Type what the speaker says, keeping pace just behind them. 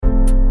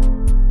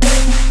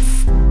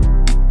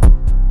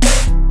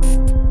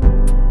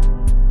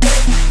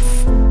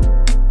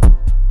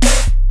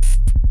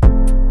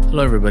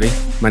everybody.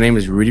 My name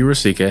is Rudy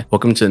Rosica.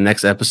 Welcome to the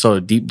next episode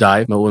of Deep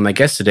Dive with my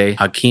guest today,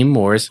 Hakeem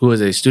Morris, who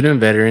is a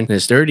student veteran in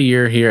his third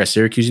year here at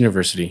Syracuse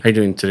University. How are you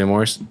doing today,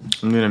 Morris?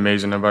 I'm doing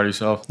amazing. How about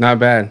yourself? Not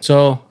bad.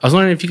 So I was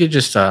wondering if you could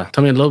just tell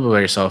me a little bit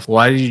about yourself.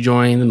 Why did you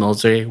join the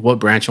military? What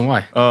branch and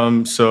why?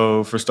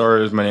 So for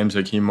starters, my name is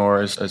Hakeem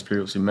Morris, as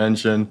previously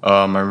mentioned.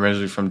 I'm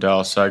originally from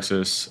Dallas,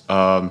 Texas.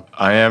 I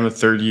am a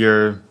third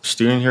year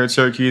student here at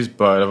Syracuse,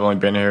 but I've only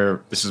been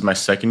here. This is my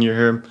second year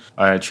here.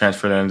 I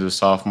transferred in as a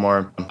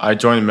sophomore. I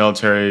joined the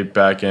military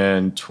back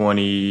in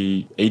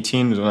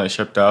 2018 is when I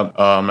shipped out.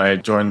 I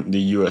joined the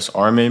U.S.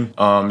 Army. It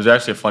was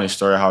actually a funny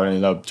story how I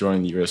ended up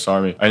joining the U.S.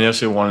 Army. I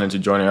initially wanted to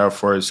join the Air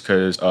Force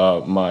because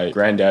my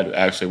granddad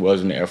actually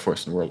was in the Air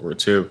Force in World War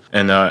II,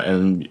 and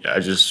I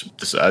just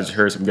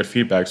heard some good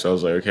feedback, so I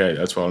was like, okay,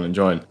 that's what I want to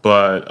join.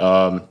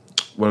 But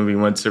when we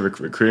went to the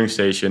recruiting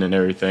station and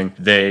everything,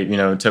 they,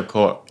 in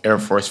typical Air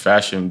Force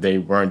fashion, they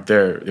weren't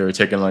there. They were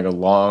taking like a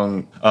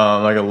long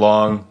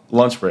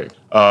lunch break.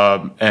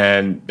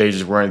 And they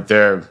just weren't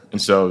there.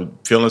 And so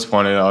feeling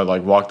disappointed, I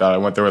walked out. I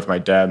went there with my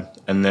dad.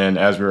 And then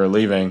as we were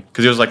leaving,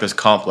 because it was like this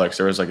complex,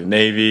 there was like a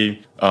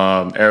Navy,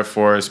 Air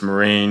Force,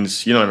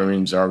 Marines.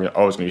 Marines are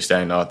always going to be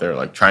standing out there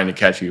like trying to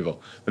catch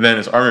people. But then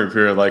this Army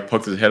recruiter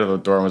poked his head out the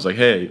door and was like,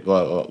 hey,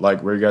 where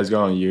are you guys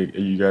going?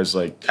 You guys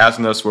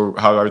asking us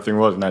how everything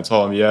was? And I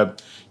told him, yeah,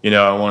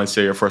 I wanted to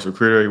say Air Force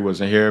recruiter. He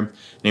wasn't here. And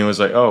he was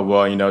like, oh,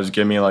 well, just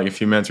give me a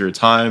few minutes of your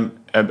time.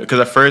 And because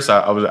at first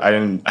I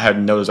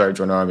had no desire to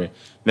join the Army.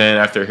 Then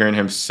after hearing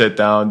him sit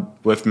down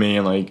with me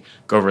and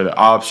go over the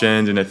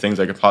options and the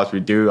things I could possibly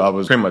do, I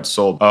was pretty much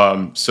sold.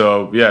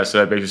 So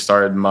that basically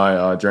started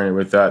my journey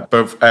with that.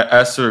 But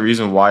as to the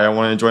reason why I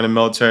wanted to join the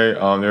military,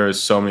 there were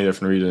so many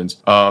different reasons.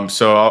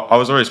 So I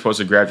was already supposed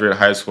to graduate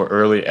high school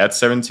early at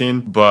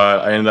 17, but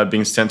I ended up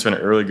being sent to an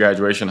early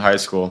graduation high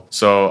school.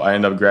 So I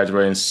ended up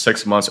graduating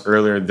 6 months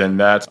earlier than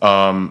that.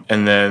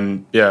 And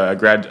then I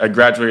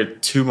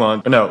graduated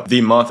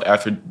the month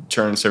after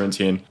turning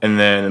 17, and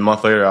then a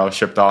month later I was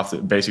shipped off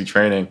to basic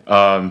training.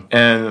 Like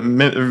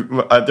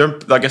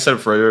I said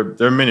before,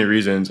 there are many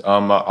reasons.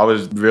 I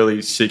was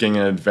really seeking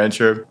an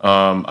adventure.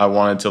 I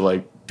wanted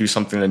to do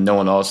something that no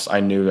one else I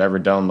knew ever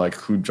done,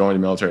 who joined the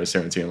military at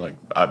 17.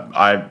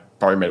 I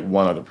probably met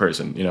one other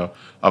person,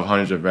 of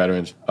hundreds of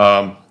veterans.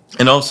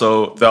 And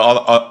also the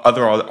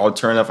other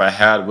alternative I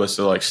had was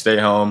to stay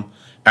home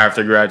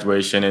after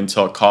graduation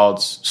until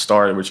college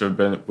started, which would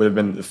have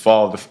been the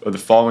fall of the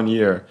following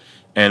year,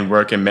 and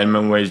work a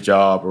minimum wage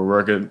job or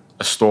work at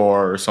a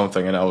store or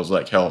something. And I was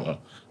like, hell no,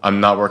 I'm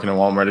not working at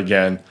Walmart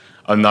again.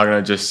 I'm not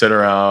going to just sit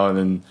around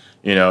and,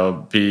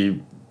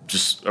 be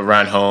just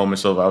around home. And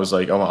so I was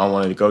like, I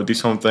wanted to go do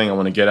something. I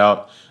want to get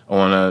out. I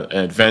want an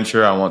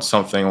adventure. I want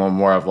something. I want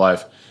more of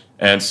life.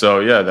 And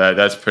so,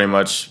 that's pretty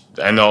much,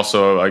 and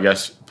also, I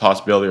guess,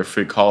 possibility of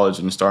free college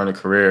and starting a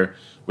career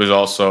was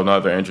also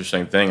another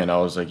interesting thing. And I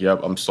was like, yep,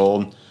 I'm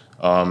sold.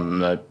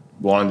 I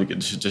wanted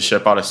to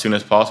ship out as soon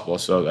as possible.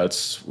 So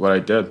that's what I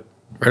did.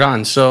 Right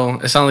on. So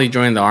it sounded like you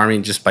joined the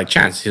Army just by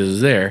chance. He was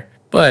there.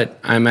 But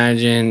I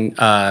imagine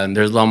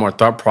there's a lot more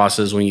thought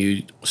process when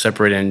you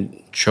separated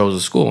and chose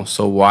a school.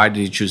 So why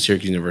did you choose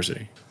Syracuse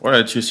University? Why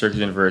did I choose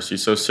Syracuse University?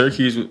 So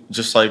Syracuse,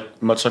 just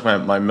much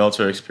like my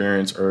military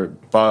experience or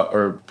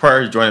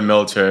prior to joining the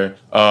military,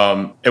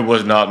 it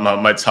was not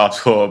my top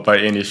school by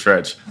any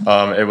stretch.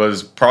 It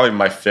was probably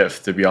my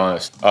fifth, to be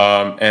honest.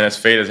 And as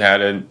fate has had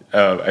it,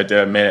 I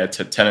made a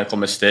technical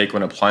mistake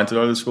when applying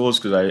to other schools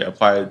because I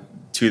applied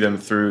to them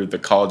through the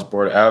College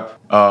Board app.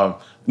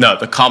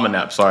 The Common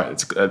App. Sorry,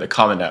 it's the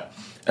Common App.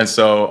 And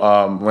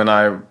so when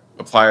I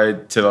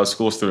applied to those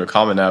schools through the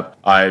Common App,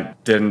 I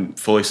didn't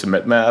fully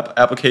submit my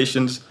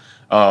applications,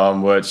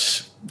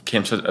 which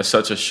came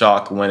such a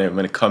shock when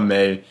it come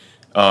May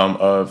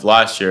of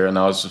last year, and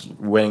I was just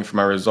waiting for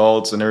my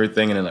results and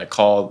everything, and then I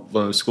called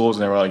one of the schools,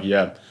 and they were like,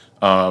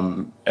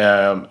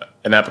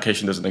 an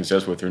application doesn't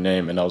exist with your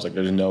name, and I was like,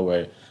 there's no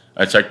way.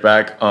 I checked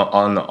back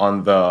on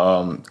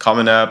the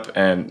Common App,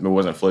 and it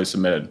wasn't fully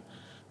submitted.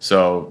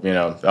 So,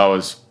 that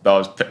was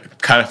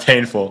kind of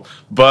painful.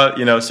 But,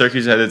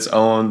 Syracuse had its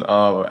own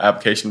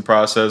application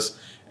process.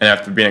 And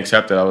after being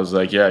accepted, I was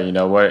like, yeah, you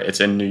know what? It's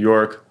in New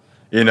York.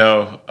 Didn't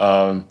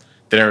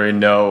really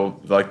know,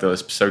 the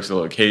specifics of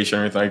the location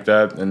or anything like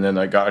that. And then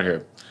I got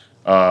here.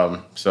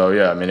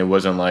 It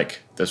wasn't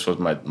like this was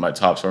my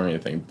top score or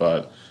anything.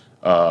 But,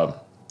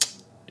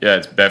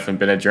 it's definitely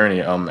been a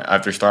journey.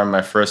 After starting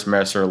my first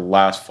semester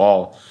last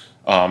fall,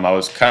 I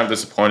was kind of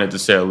disappointed, to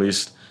say the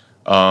least.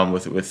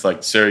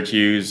 With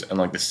Syracuse and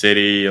the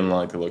city and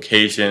the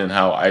location and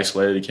how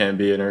isolated it can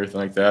be and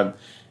everything like that.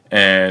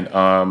 And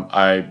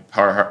I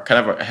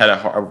kind of had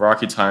a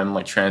rocky time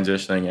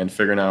transitioning and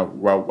figuring out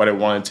what I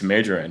wanted to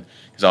major in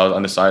because I was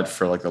undecided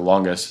for the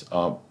longest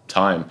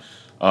time.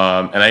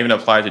 And I even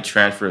applied to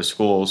transfer to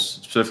schools,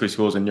 specifically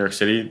schools in New York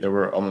City that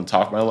were on the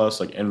top of my list,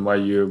 like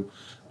NYU,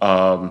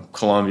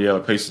 Columbia,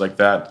 places like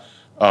that.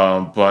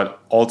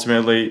 But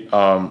ultimately,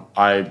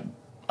 I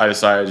I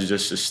decided to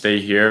stay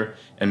here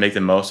and make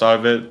the most out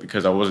of it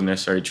because I wasn't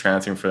necessarily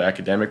transferring for the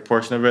academic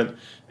portion of it.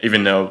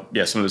 Even though,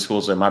 yeah, some of the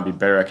schools that might be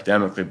better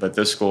academically, but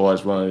this school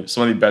has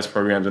some of the best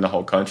programs in the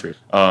whole country.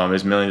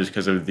 It's mainly just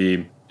because of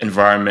the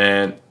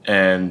environment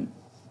and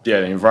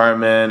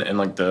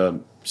like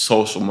the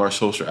more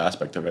social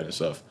aspect of it and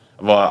stuff.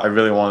 Well, I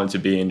really wanted to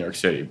be in New York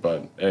City,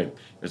 but hey,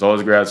 there's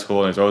always grad school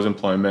and there's always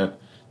employment.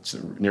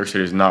 New York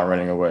City is not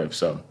running away,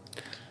 so.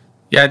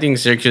 Yeah, I think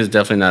Syracuse is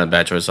definitely not a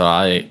bad choice.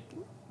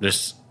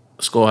 This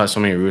school has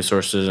so many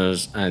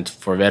resources and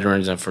for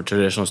veterans and for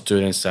traditional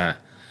students that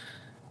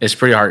it's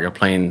pretty hard to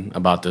complain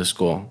about this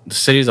school. The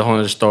city is a whole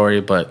other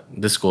story, but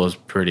this school is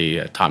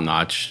pretty top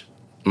notch,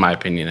 in my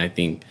opinion. I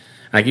think,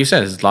 like you said,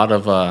 there's a lot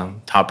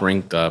of top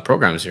ranked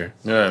programs here.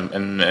 Yeah,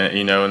 and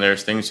and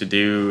there's things to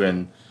do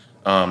and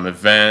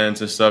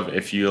events and stuff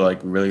if you like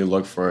really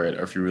look for it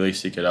or if you really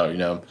seek it out.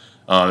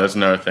 That's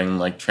another thing,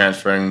 like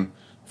transferring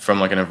from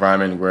like an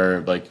environment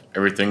where like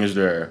everything is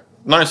there.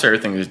 Not necessarily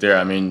everything is there.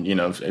 I mean,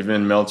 even in the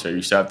military,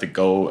 you still have to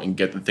go and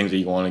get the things that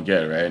you want to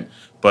get, right?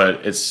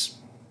 But it's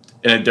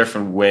in a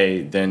different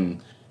way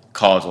than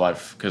college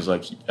life because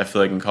like I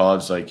feel like in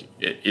college, like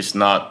it's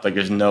not like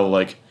there's no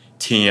like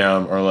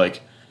TM or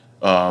like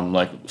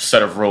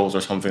set of rules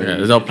or something. Yeah,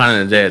 there's no plan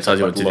in the day. It tells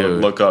you what to do.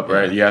 Look up,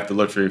 right? Yeah. You have to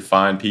literally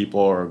find people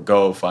or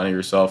go find it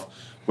yourself,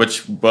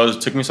 which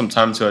took me some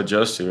time to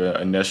adjust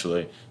to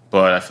initially.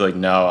 But I feel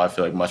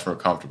like much more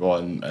comfortable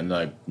and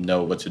I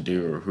know what to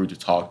do or who to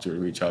talk to or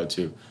reach out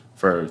to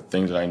for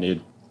things that I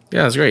need.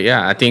 Yeah, that's great.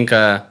 Yeah, I think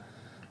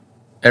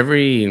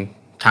every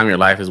time in your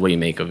life is what you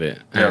make of it.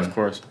 Yeah, of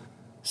course.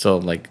 So,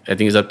 like, I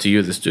think it's up to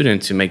you, the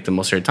student, to make the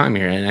most of your time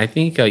here. And I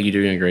think you're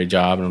doing a great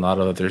job, and a lot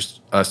of other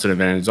student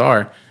veterans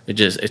are. It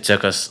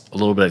took us a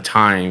little bit of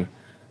time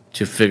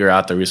to figure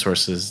out the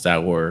resources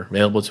that were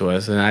available to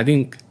us. And I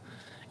think,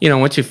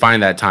 once you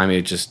find that time,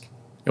 it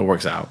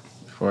works out.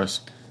 Of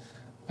course.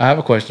 I have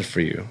a question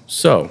for you.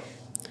 So,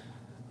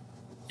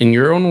 in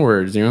your own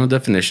words, in your own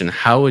definition,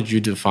 how would you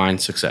define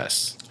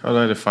success? How do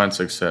I define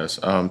success?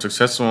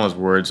 Success is one of those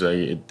words that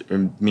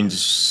it means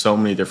so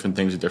many different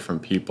things to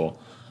different people.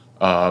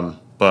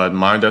 But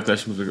my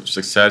definition of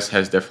success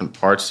has different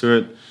parts to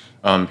it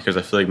because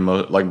I feel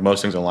like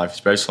most things in life,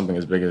 especially something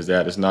as big as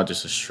that, it's not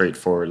just a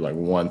straightforward like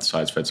one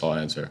size fits all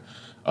answer.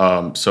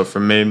 So for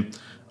me,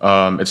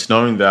 it's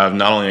knowing that I've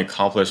not only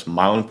accomplished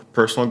my own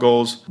personal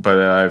goals, but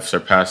that I've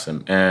surpassed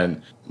them.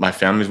 And my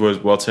family was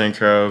well taken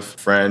care of,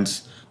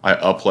 friends. I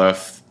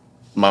uplift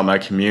my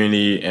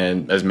community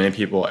and as many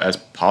people as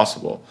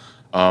possible.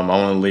 I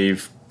want to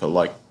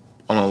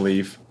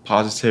leave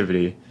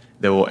positivity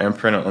that will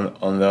imprint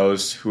on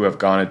those who have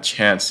gotten a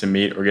chance to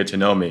meet or get to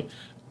know me.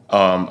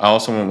 I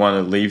also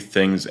want to leave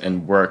things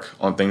and work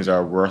on things that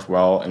are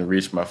worthwhile and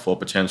reach my full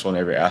potential in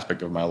every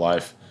aspect of my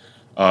life.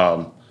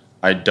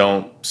 I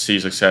don't see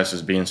success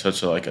as being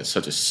such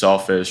a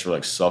selfish or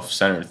like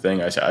self-centered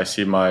thing. I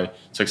see my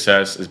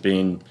success as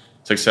being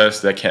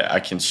success that I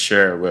can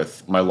share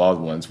with my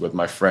loved ones, with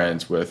my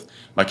friends, with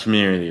my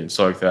community, and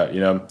stuff like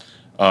that.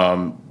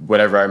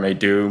 Whatever I may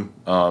do,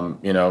 I'm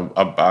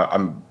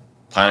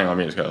planning on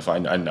being successful. I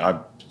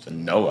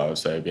would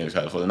say being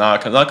successful.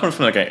 Not coming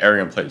from like an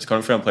arrogant place.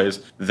 Coming from a place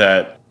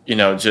that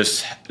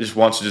just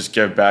wants to just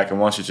give back and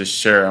wants to just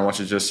share and wants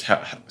to just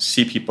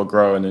see people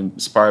grow and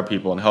inspire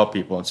people and help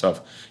people and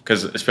stuff.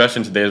 Because especially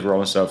in today's world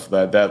and stuff,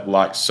 that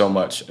lacks so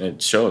much and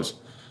it shows.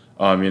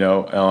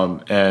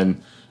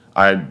 And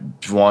I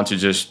want to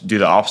just do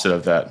the opposite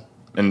of that,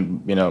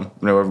 and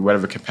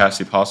whatever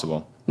capacity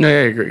possible. No,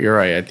 yeah, you're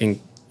right. I think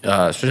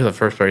especially the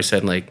first part you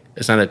said, like,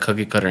 it's not a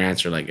cookie cutter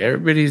answer. Like,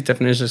 everybody's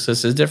definition of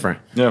success is different.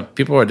 Yeah,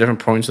 people are at different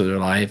points of their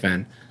life,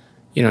 and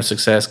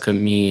success could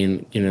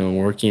mean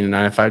working a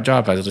 9-to-5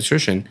 job as an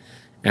electrician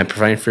and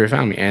providing for your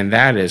family, and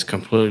that is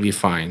completely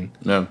fine.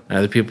 Yeah. And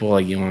other people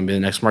want to be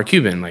the next Mark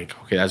Cuban. Like,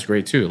 okay, that's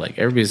great too. Like,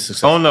 everybody's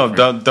successful. Oh no,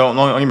 don't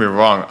get me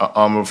wrong.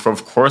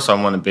 Of course, I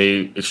want to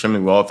be extremely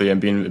wealthy and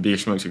be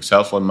extremely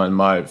successful in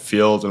my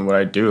field and what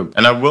I do,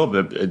 and I will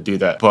do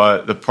that.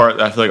 But the part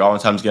that I feel like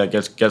oftentimes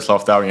gets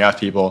left out when you ask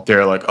people,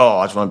 they're like, "Oh,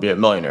 I just want to be a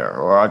millionaire,"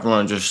 or "I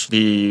want to just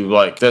be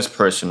like this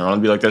person," or "I want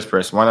to be like this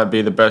person." Why not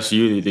be the best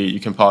you that you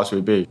can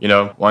possibly be?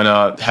 Why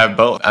not have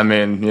both? I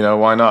mean,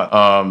 why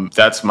not?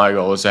 That's my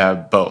goal, is to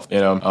have both.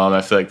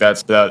 I feel like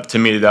to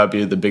me, that would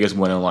be the biggest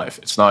win in life.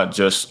 It's not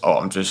just, oh,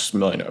 I'm just a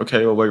millionaire.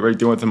 Okay, well, what are you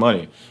doing with the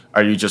money?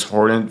 Are you just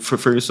hoarding for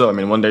yourself? I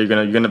mean, one day you're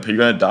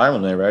gonna die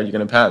one day, right? You're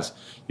gonna pass.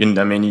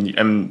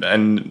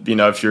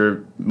 If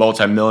you're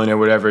multi-millionaire or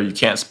whatever, you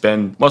can't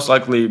spend. Most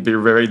likely, it'd be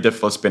very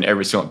difficult to spend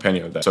every single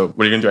penny of that. So,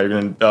 what are you gonna do?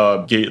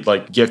 Are you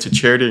gonna give to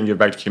charity and give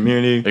back to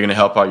community? Are you gonna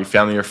help out your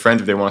family, your friends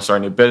if they want to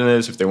start a new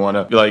business? If they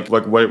want to,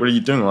 what are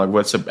you doing? Like,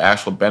 what's the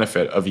actual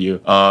benefit of you?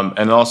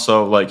 And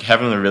also, like,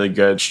 having a really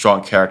good,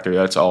 strong character.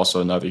 That's also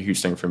another huge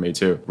thing for me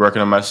too.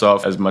 Working on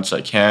myself as much as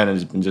I can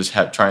and just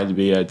trying to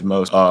be the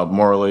most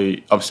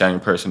morally upstanding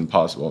person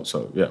possible.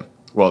 So, yeah.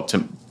 Well,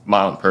 to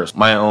my own person,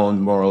 my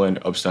own moral and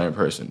upstanding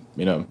person,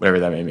 whatever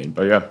that may mean.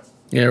 But yeah.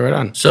 Yeah, right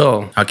on.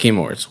 So, Hakeem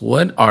Morris,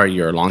 what are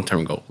your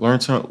long-term goals?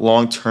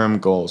 Long term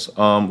goals.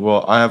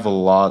 Well, I have a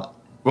lot.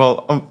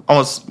 Well,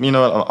 almost. You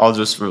know what?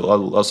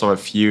 I'll start a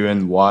few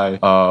and why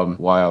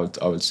I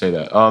would say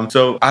that.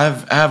 So I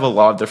have a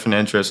lot of different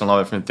interests and a lot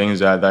of different things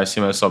that I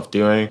see myself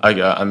doing.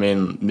 I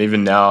mean,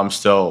 even now I'm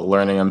still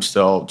learning. I'm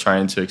still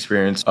trying to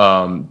experience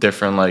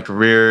different like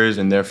careers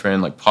and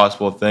different like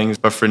possible things.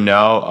 But for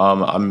now,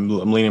 I'm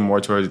leaning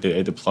more towards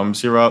a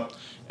diplomacy route.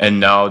 And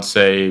now I'd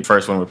say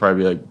first one would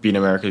probably be like being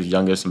America's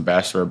youngest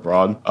ambassador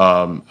abroad.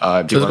 So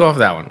let's go off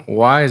that one.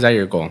 Why is that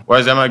your goal? Why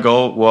is that my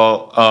goal?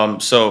 Well,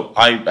 so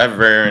I have a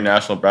very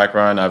international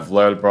background. I've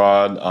lived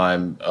abroad.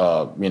 I'm,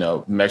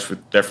 mixed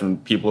with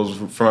different peoples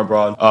from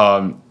abroad.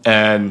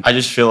 And I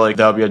just feel like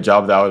that would be a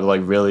job that I would like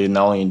really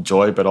not only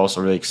enjoy but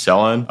also really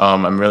excel in.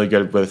 I'm really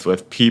good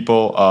with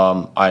people.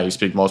 I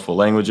speak multiple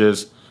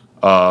languages,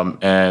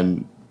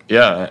 and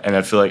yeah, and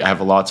I feel like I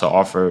have a lot to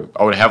offer.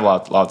 I would have a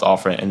lot to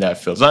offer in that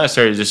field. It's not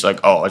necessarily just like,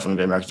 oh, I just want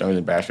to be America's youngest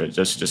ambassador,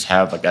 just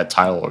have like that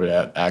title or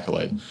that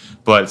accolade.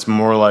 But it's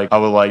more like I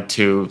would like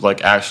to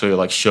like actually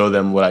like show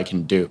them what I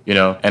can do,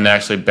 and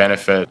actually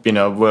benefit,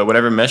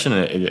 whatever mission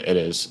it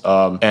is.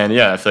 And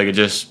yeah, I feel like it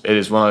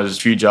is one of those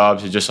few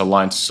jobs that just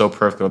aligns so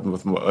perfectly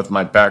with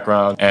my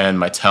background and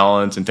my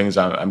talents and things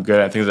I'm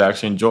good at, things I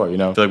actually enjoy. I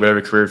feel like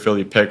whatever career field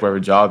you pick, whatever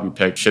job you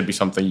pick, should be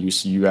something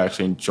you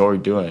actually enjoy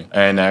doing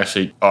and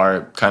actually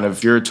are kind of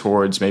geared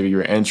towards maybe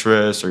your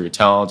interests or your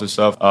talents and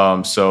stuff.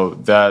 So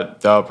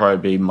that'll probably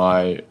be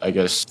my, I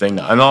guess, thing.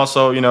 And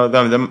also,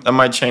 that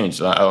might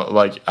change.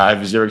 I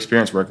have zero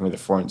experience working with the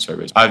Foreign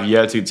Service. I've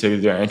yet to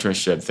take their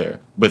internship there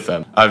with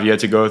them. I've yet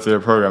to go through their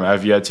program.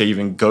 I've yet to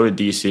even go to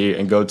DC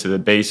and go to the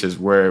bases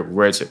where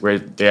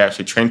they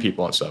actually train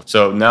people and stuff.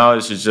 So now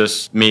this is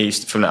just me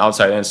from the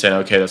outside in saying,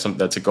 okay,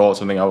 that's a goal,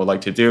 something I would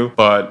like to do.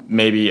 But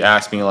maybe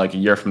ask me like a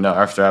year from now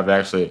after I've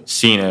actually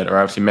seen it or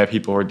actually met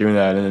people who are doing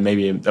that, and then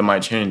maybe that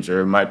might change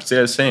or it might stay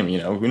the same.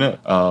 Who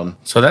knows?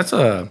 So that's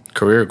a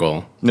career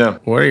goal. Yeah.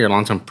 What are your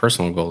long-term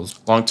personal goals?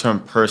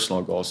 Long-term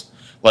personal goals.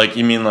 Like,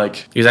 you mean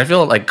like... Because I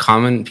feel like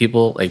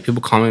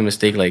people commonly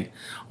mistake like,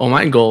 oh,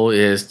 my goal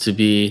is to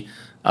be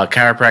a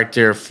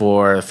chiropractor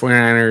for the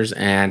 49ers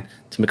and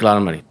to make a lot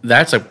of money.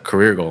 That's a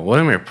career goal. What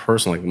am I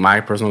personal? Like, my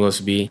personal goals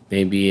to be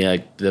maybe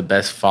like the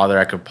best father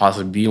I could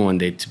possibly be one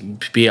day, to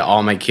be at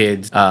all my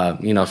kids,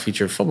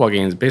 feature football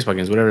games, baseball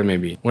games, whatever it may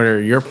be. What are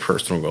your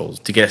personal goals?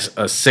 To get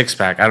a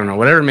six-pack? I don't know,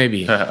 whatever it may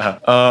be.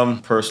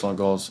 Personal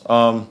goals.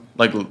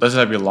 Like, does it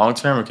have to be long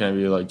term or can it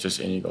be like just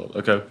any goals?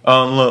 Okay.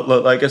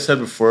 Look, like I said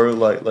before,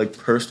 like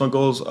personal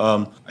goals.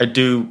 I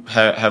do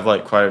have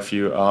like quite a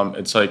few.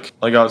 It's like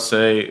I would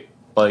say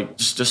like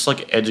just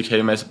like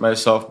educating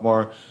myself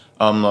more.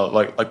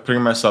 Like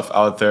putting myself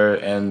out there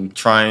and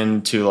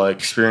trying to like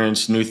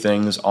experience new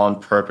things on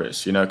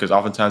purpose, because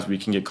oftentimes we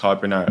can get caught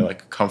up in our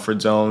like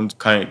comfort zones,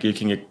 you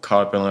can get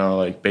caught up in our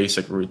like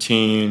basic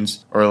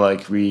routines, or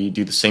like we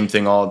do the same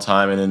thing all the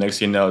time, and the next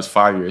thing you know, it's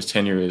 5 years,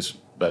 10 years,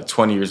 but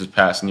 20 years has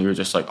passed, and you're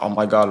just like, oh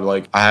my God,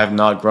 like I have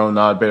not grown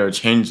not a bit or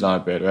changed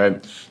not a bit,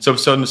 right? So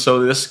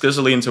this is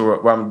leading to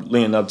what I'm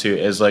leading up to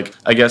is like,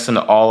 I guess in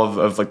all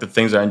of like the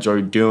things I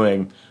enjoy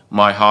doing,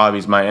 my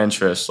hobbies, my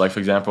interests, like for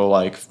example,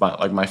 like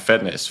my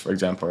fitness, for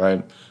example,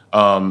 right?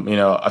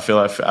 I feel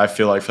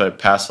like for the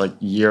past like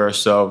year or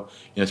so,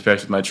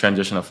 especially with my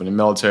transition from the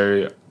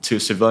military to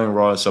civilian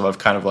world and stuff, I've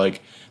kind of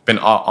like been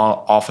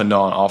off and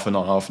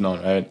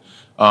on, right?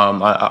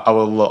 I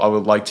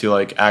would like to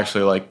like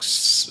actually like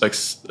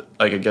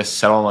I guess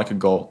settle on like a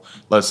goal.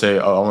 Let's say,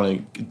 I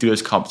want to do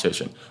this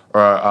competition,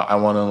 or I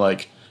want to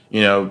like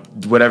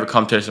whatever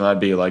competition might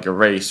be, like a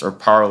race or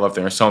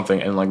powerlifting or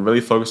something, and like really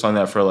focus on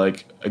that for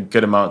like a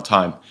good amount of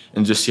time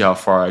and just see how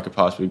far I could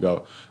possibly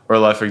go. Or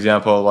like, for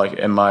example, like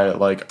in my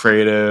like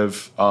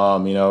creative,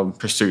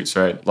 pursuits,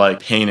 right?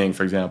 Like painting,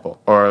 for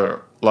example,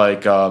 or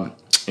like, for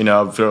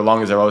the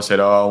longest I've always said,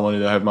 oh, I wanted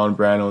to have my own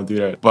brand, I want to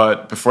do that.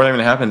 But before that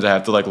even happens, I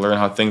have to like learn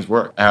how things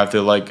work. I have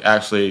to like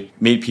actually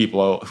meet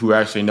people who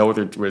actually know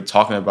what we're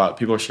talking about.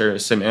 People share the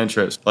same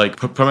interests. Like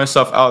put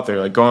myself out there,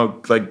 like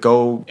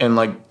go in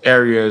like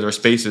areas or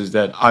spaces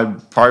that I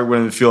probably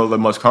wouldn't feel the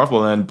most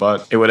comfortable in,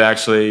 but it would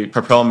actually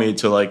propel me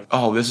to like,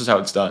 oh, this is how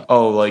it's done.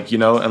 Oh, like,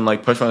 and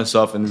like push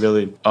myself and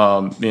really,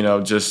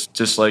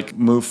 just like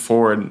move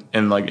forward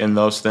in like in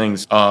those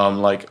things.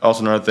 Like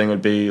also another thing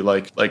would be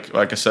like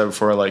I said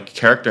before, like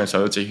character and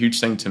stuff. It's a huge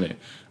thing to me.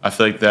 I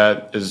feel like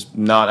that is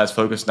not as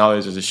focused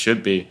nowadays as it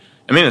should be.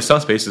 I mean, in some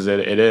spaces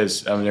it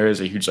is. I mean, there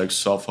is a huge like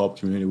self-help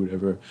community,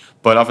 whatever.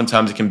 But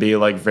oftentimes it can be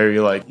like very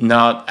like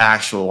not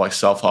actual like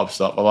self-help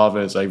stuff. A lot of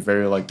it is like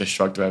very like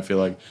destructive, I feel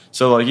like.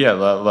 So like yeah,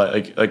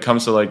 like it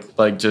comes to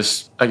like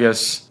just I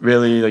guess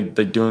really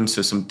like doing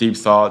some deep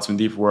thoughts, some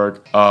deep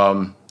work.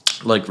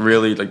 Like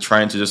really like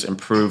trying to just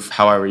improve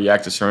how I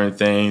react to certain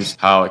things,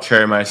 how I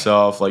carry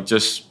myself, like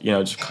just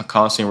just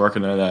constantly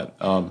working on that.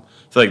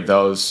 I feel like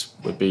those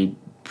would be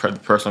the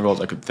personal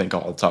goals I could think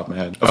of off the top of my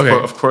head.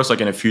 Of course,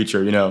 like in the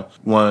future,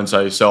 once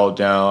I settle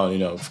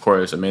down, of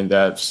course, I mean,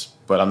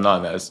 but I'm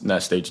not in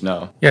that stage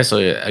now. Yeah, so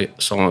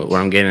what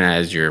I'm getting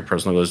at is your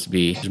personal goals to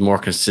be more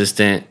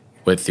consistent,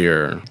 with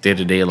your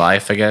day-to-day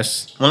life, I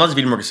guess? Well, not to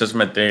be more consistent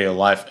with my daily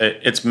life.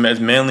 It's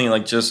mainly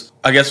like just,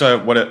 I guess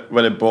what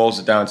it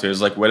boils down to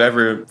is like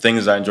whatever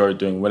things I enjoy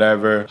doing,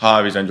 whatever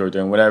hobbies I enjoy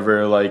doing,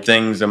 whatever like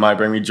things that might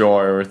bring me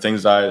joy or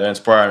things that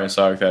inspire me and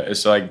stuff like that.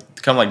 It's like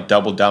kind of like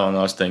double down on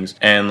those things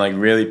and like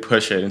really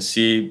push it and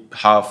see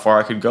how far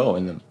I could go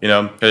in them, you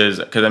know? Because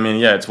I mean,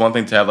 yeah, it's one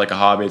thing to have like a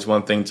hobby. It's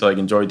one thing to like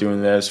enjoy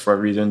doing this for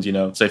reasons, you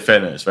know, say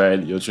fitness,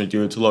 right? You're trying to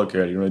do it to look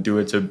good. You're going to do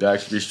it to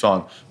actually be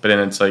strong. But then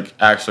it's like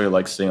actually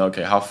like saying,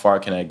 okay, how far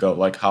can I go?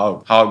 Like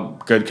how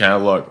good can I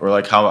look? Or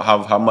like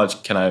how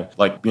much can I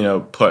like, you know,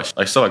 push?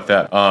 Like stuff like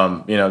that.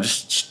 You know,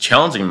 just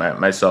challenging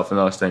myself in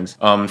those things.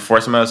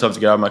 Forcing myself to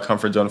get out of my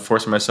comfort zone,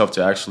 forcing myself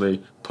to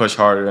actually push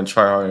harder and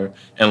try harder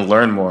and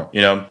learn more,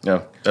 you know?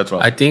 Yeah, that's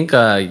what I think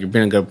you're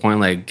bringing a good point,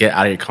 like get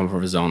out of your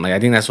comfort zone. Like I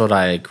think that's what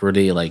I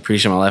really like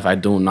appreciate in my life. I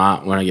do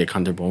not want to get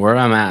comfortable. Where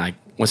I'm at, like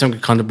once I'm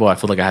comfortable, I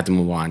feel like I have to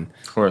move on.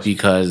 Of course.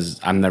 Because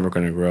I'm never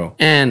going to grow.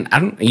 And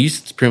you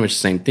said pretty much the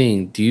same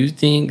thing. Do you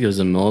think it was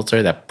the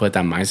military that put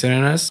that mindset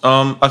in us?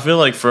 I feel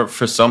like for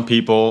some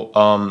people,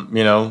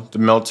 you know, the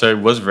military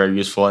was very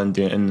useful in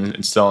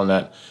instilling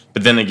that.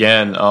 But then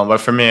again, but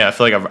for me, I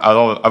feel like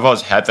I've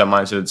always had that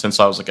mindset since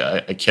I was like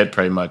a kid,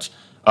 pretty much.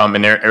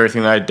 And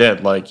everything that I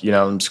did, like, you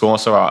know, in school and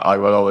stuff, I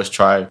would always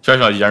try,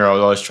 especially when I was younger, I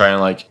would always try and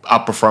like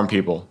outperform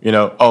people, you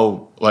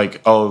know,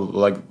 like,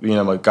 you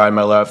know, my guy on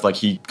my left, like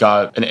he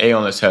got an A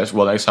on this test.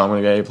 Well, next time I'm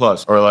gonna get A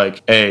plus, or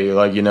like A,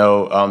 like, you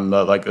know,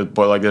 like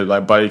my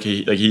buddy,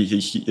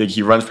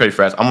 he runs pretty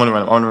fast. I'm gonna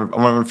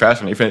run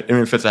faster, even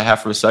if it's a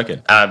half of a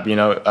second. You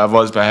know, I've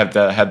always had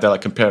that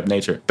like competitive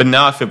nature. But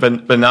now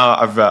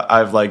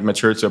I've like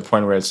matured to a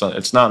point where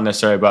it's not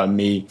necessarily about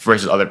me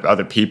versus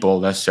other people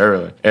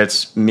necessarily.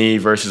 It's me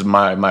versus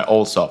my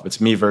old self.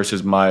 It's me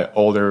versus my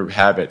older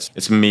habits.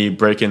 It's me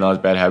breaking those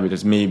bad habits.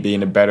 It's me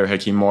being a better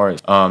Hakeem Morris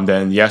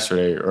than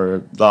yesterday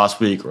or last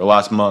week or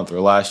last month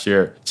or last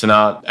year. So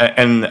now,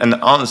 and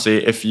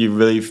honestly, if you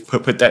really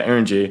put that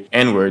energy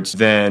inwards,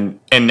 then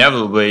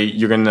inevitably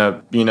you're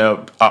gonna, you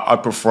know,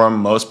 outperform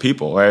most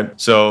people, right?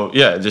 So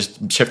yeah,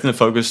 just shifting the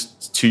focus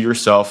to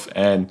yourself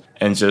and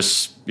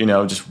just, you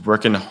know, just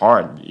working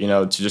hard, you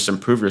know, to just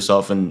improve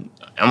yourself in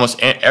almost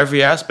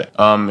every aspect.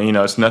 You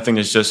know, it's nothing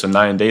that's just a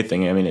night and day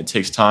thing. I mean, it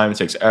takes time, it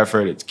takes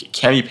effort, it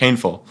can be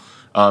painful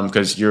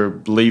because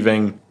you're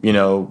leaving, you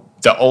know,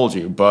 the old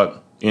you, but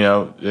you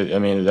know, I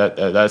mean,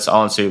 that's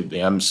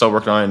honestly, I'm still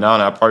working on it now,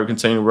 and I'll probably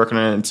continue working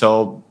on it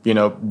until, you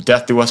know,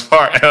 death do us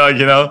part,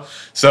 you know?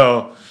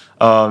 So,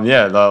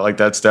 yeah, like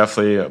that's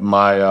definitely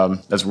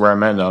that's where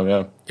I'm at now,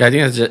 yeah. Yeah, I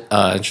think that's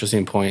an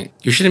interesting point.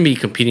 You shouldn't be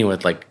competing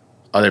with, like,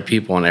 other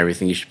people and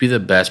everything. You should be the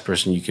best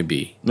person you could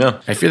be.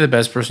 Yeah. If you're the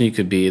best person you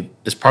could be,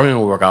 it's probably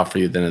going to work out for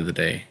you at the end of the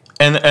day.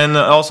 And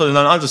also,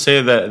 not to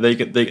say that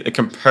the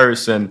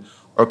comparison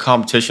or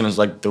competition is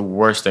like the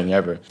worst thing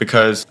ever,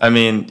 because I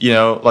mean, you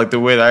know, like the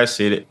way that I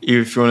see it,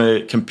 if you want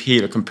to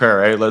compete or compare,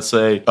 right? Let's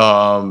say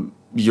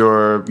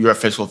you're a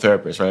physical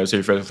therapist, right? Let's say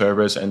you're a physical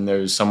therapist, and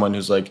there's someone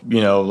who's like,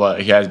 you know,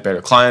 like he has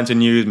better clients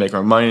than you, he's making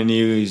more money than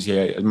you, he's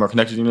more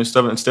connected to you and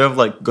stuff. Instead of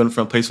like going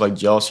from a place like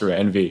jealousy or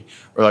envy,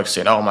 or like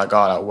saying, oh my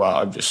god,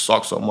 wow, I just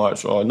suck so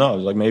much. Or no,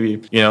 it's like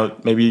maybe, you know,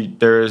 maybe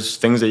there's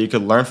things that you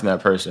could learn from that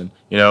person,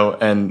 you know,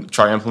 and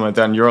try to implement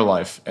that in your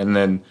life, and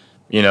then,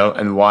 you know,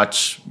 and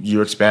watch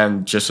you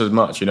expand just as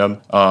much, you know.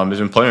 There's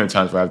been plenty of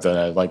times where I've done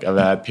that. Like I've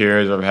had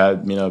peers, I've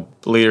had, you know,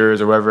 leaders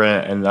or whatever,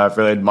 and I've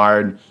really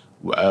admired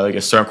like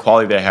a certain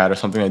quality they had or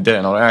something they did,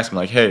 and I'll ask them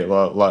like, hey,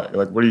 like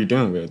what are you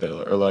doing with it,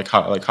 or like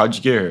how'd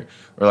you get here,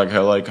 or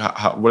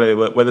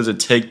what does it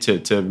take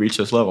to reach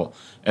this level,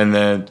 and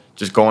then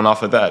just going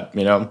off of that,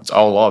 you know, it's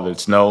all love.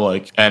 It's no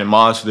like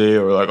animosity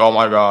or like, oh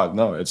my god,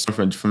 no, it's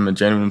from a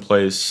genuine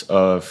place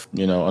of,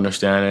 you know,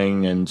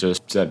 understanding and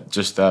just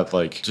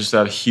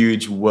that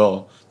huge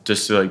will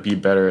just to like be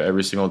better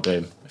every single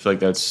day. I feel like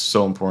that's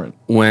so important.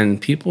 When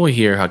people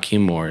hear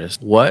Hakeem Morris,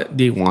 what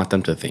do you want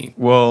them to think?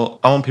 Well,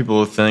 I want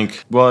people to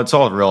think, well, it's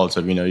all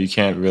relative, you know, you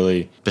can't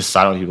really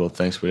decide what people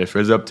think, but if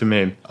it's up to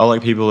me, I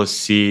like people to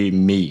see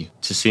me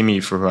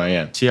for who I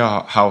am. See how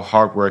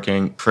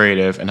hardworking,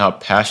 creative, and how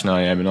passionate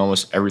I am in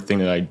almost everything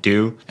that I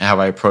do and how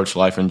I approach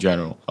life in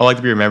general. I like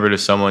to be remembered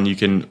as someone you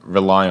can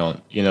rely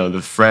on, you know,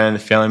 the friend, the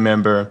family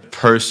member,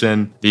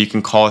 person that you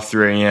can call at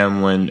 3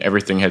 a.m. when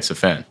everything hits the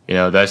fan. You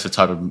know, that's the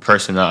type of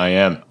person that I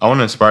am. I want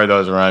to inspire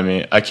those around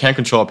me. I can't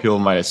control what people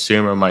might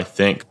assume or might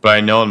think, but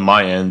I know on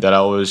my end that I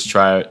always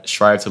strive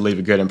to leave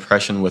a good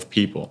impression with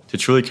people, to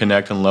truly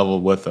connect and level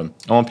with them.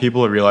 I want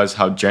people to realize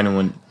how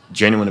genuine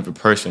of a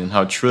person and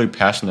how truly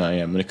passionate I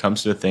am when it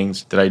comes to the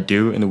things that I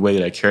do and the way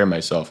that I carry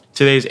myself.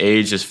 Today's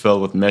age is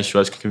filled with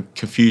mistrust,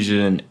 confusion,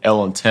 and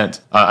ill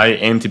intent. I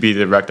aim to be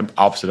the direct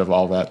opposite of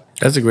all that.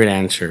 That's a great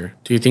answer.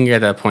 Do you think you're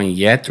at that point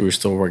yet, or you're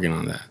still working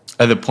on that?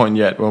 At the point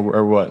yet,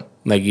 or what?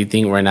 Like, you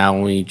think right now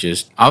when you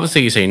just...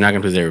 Obviously, you say you're not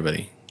going to please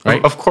everybody,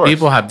 right? Of course.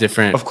 People have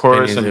different... Of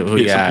course, and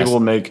who some people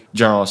make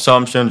general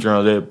assumptions,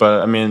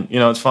 but I mean, you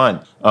know, it's fine.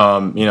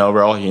 You know,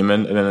 we're all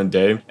human at the end of the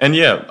day. And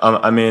yeah,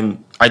 I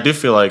mean, I do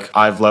feel like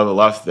I've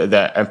left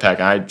that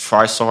impact, and I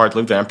try so hard to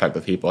leave that impact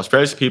with people,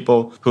 especially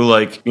people who,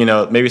 like,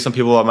 maybe some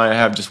people I might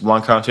have just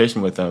one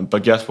conversation with them,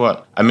 but guess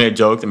what? I made a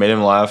joke that made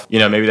them laugh.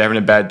 Maybe they're having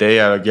a bad day.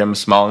 I give them a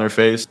smile on their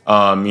face.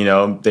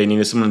 They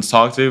needed someone to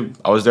talk to.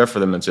 I was there for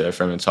them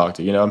to talk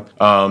to.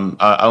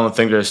 I don't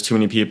think there's too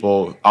many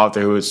people out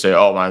there who would say,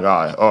 "Oh my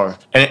God,"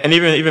 and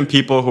even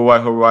people who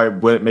I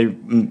would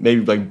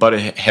maybe like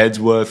butted heads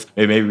with,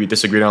 maybe we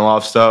disagreed on a lot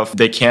of stuff.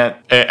 They can't,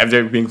 if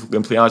they're being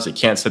completely honest, they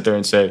can't sit there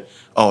and say,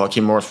 "Oh,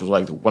 Hakeem Morris was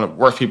like one of the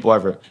worst people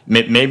ever."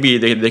 Maybe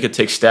they could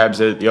take stabs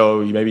at,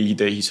 maybe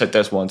he said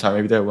this one time,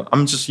 maybe that.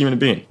 I'm just a human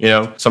being,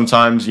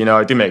 Sometimes,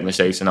 I do make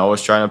mistakes, and I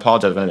always try and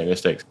apologize when I make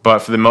mistakes. But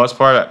for the most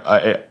part,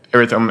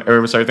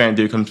 everything I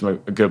do comes from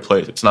a good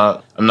place.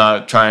 I'm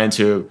not trying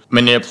to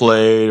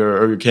manipulate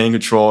or gain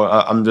control.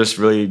 I'm just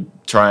really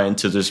trying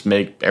to just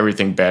make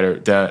everything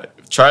better.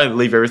 Try to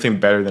leave everything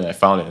better than I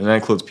found it, and that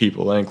includes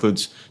people, that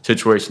includes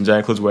situations, that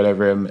includes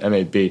whatever it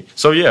may be.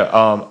 So yeah,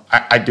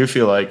 I do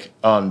feel like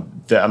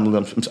that I'm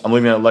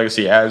leaving a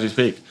legacy as we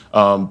speak.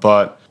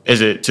 But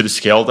is it to the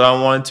scale that I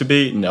want it to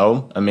be?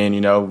 No. I mean,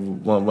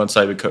 once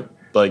I become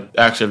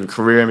actually have a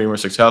career and be more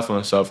successful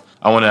and stuff,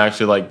 I want to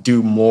actually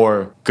do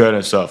more good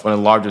and stuff on a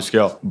larger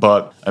scale.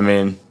 But I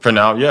mean, for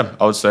now, yeah,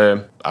 I would say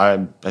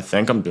I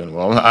think I'm doing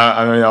well.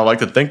 I like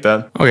to think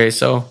that. Okay,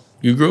 so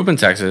you grew up in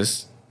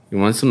Texas. You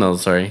went to the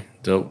military.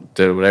 Did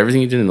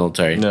everything you did in the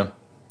military. Yeah.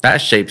 That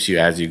shapes you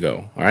as you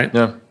go, all right?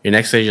 Yeah. Your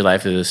next stage of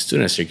life is a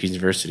student at Syracuse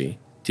University.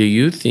 Do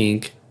you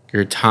think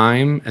your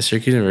time at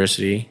Syracuse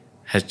University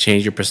has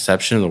changed your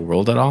perception of the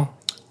world at all?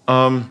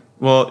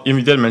 Well,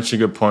 you did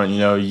mention a good point.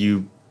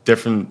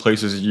 Different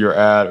places you're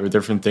at or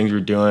different things you're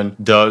doing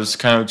does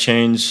kind of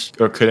change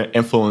or could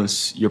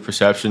influence your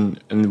perception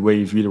and the way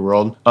you view the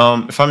world.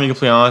 If I'm being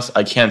completely honest,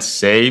 I can't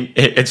say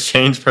it's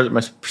changed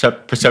my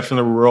perception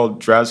of the world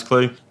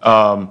drastically.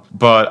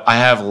 But I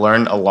have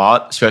learned a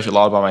lot, especially a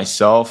lot about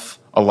myself,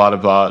 a lot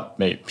about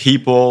maybe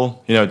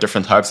people,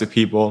 different types of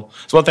people.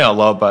 It's one thing I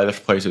love about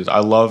different places. I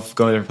love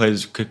going to different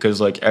places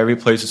because every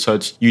place is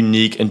such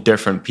unique and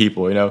different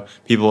people.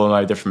 People might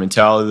have different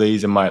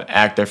mentalities. It might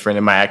act different.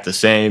 It might act the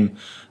same.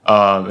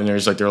 And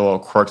there's their little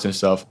quirks and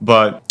stuff.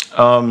 But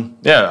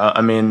yeah,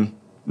 I mean,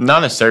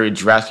 not necessarily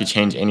drastically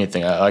change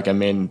anything.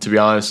 To be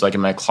honest, in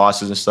my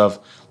classes and stuff,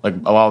 a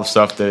lot of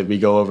stuff that we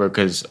go over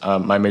because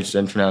my major is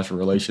international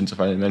relations.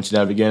 If I didn't mention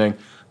that at the beginning.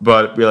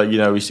 But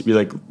we sit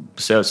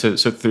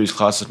through these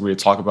classes where we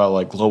talk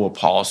about global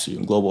policy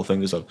and global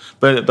things and stuff.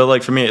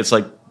 But for me, it's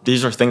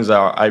these are things that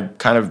I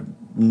kind of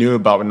knew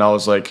about when I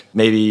was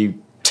maybe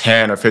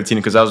 10 or 15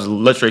 because I was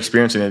literally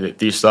experiencing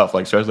these stuff,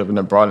 especially living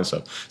abroad and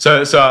stuff.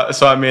 So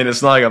I mean,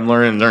 it's not like I'm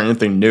learning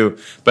anything new,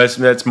 but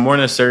it's more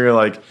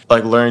necessarily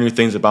learning new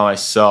things about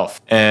myself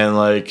and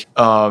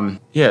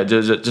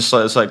just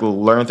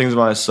learn things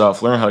about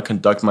myself, learn how to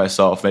conduct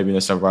myself maybe in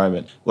this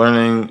environment,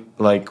 learning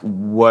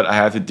what I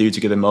have to do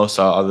to get the most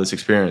out of this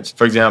experience.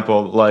 For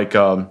example,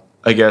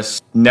 I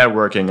guess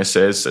networking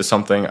is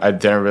something I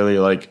didn't really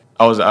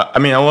I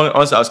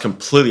was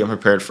completely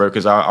unprepared for it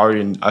because I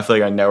feel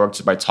like I networked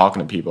just by talking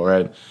to people,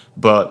 right?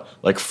 But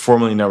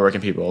formally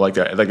networking people,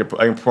 the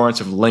importance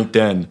of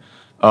LinkedIn,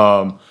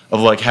 of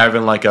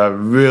having a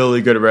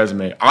really good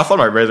resume. I thought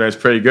my resume was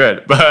pretty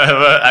good, but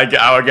I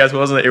guess it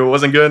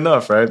wasn't good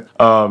enough, right?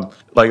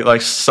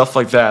 Stuff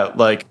like that,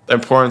 the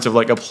importance of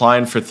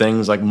applying for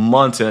things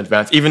months in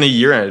advance, even a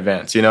year in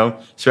advance,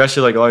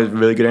 especially all these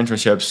really good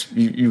internships.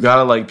 You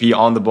gotta be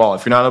on the ball.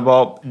 If you're not on the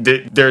ball,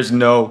 there's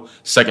no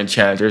second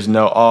chance. There's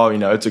no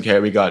it's okay,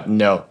 we got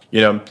no,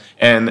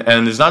 and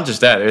it's not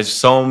just that. There's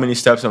so many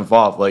steps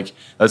involved.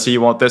 Let's say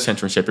you want this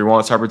internship, you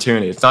want this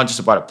opportunity. It's not just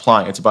about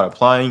applying. It's about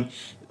applying.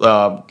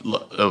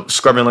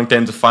 Scrubbing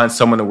LinkedIn to find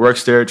someone that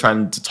works there,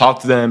 trying to talk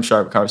to them,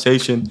 start a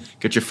conversation,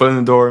 get your foot in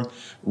the door,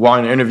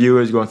 wanting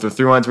interviewers, going through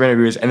 3 months of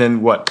interviews, and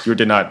then what? You're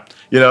denied.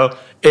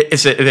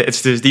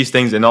 It's these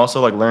things, and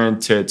also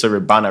learning to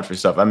rebound after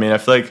stuff. I mean, I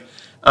feel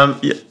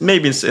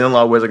maybe in a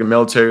lot of ways, a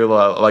military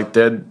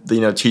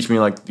did teach me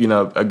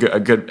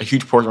a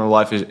huge portion of my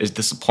life is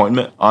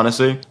disappointment.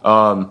 Honestly,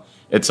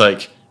 it's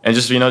and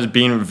just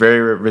being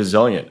very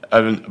resilient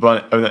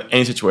about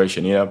any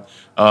situation.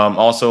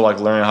 Also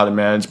learning how to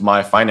manage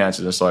my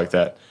finances and stuff like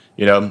that.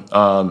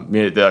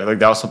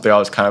 That was something I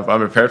was kind of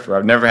unprepared for.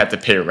 I've never had to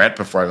pay rent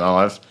before in my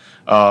life.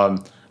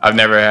 I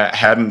never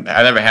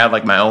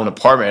had my own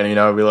apartment. We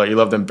you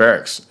lived in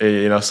barracks.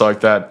 Stuff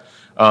like that.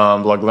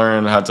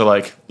 Learning how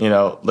to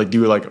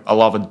do a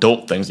lot of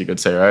adult things, you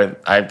could say, right?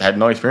 I had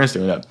no experience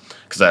doing that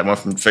because I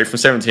went straight from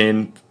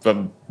 17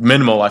 from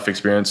minimal life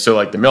experience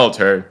to the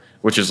military,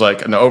 which is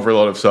an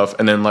overload of stuff,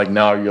 and then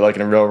now you're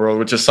in a real world,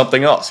 which is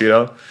something else,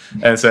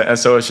 and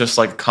so it's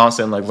just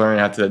constant learning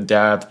how to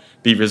adapt,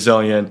 be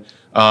resilient,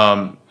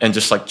 and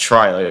just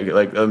try.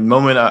 The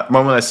moment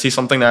I see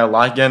something that I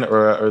like in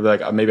or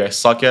maybe I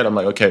suck at, I'm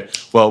okay,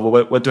 well,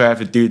 what do I have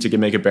to do to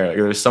make it better? If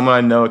there's someone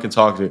I know I can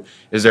talk to,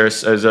 is there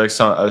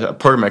a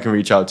program I can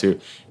reach out to?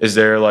 Is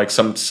there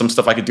some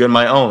stuff I could do on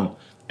my own?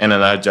 And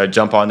then I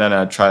jump on that and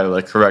I try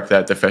to correct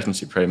that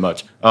deficiency pretty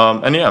much.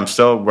 And yeah, I'm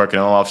still working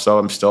on a lot of stuff.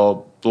 I'm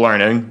still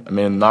learning. I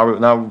mean,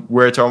 not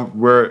where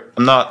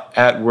I'm not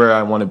at where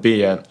I want to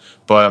be at,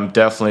 but I'm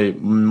definitely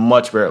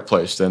much better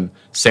placed than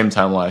same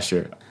time last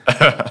year.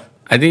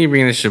 I think you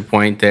bring this to a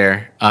point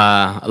there.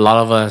 A lot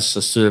of us,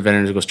 the student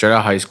veterans, go straight out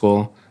of high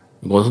school,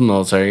 go to the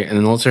military, and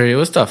the military, it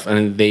was tough,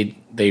 and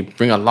they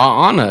bring a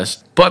lot on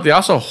us, but they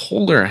also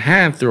hold their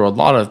hand through a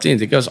lot of things.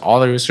 They give us all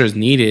the resources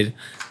needed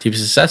to be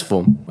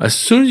successful. As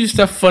soon as you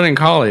step foot in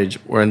college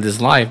or in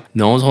this life,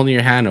 no one's holding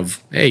your hand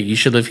of, hey, you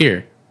should live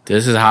here.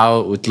 This is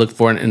how it would look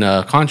for in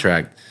a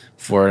contract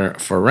for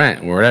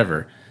rent or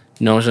whatever.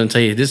 No one's gonna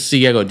tell you this is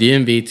you gotta go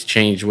DMV to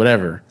change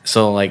whatever.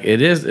 So like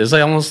it's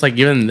like almost like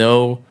even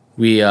though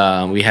we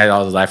had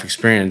all the life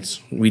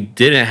experience, we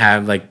didn't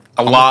have like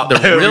a lot.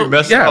 We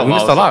missed a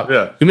lot.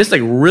 Yeah. We missed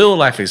like real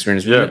life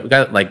experience. Yeah. We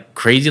got like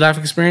crazy life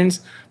experience,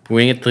 but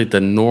we didn't get like the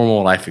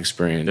normal life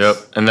experience. Yep,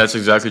 and that's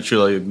exactly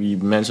true. Like you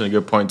mentioned a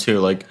good point too,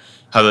 like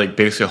how they like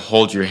basically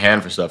hold your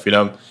hand for stuff, you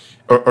know,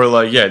 or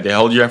like yeah, they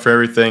hold your hand for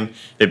everything.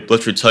 They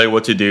literally tell you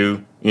what to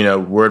do, you know,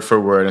 word for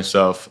word and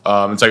stuff.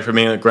 It's like for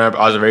me, like growing up,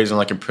 I was raised in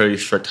like a pretty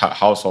strict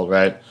household,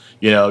 right?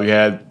 You know, you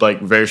had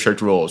like very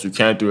strict rules. You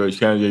can't do it.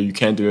 You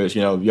can't do this.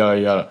 You know, yada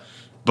yada.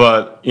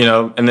 But, you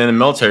know, and then the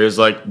military is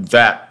like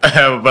that,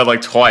 but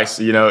like twice,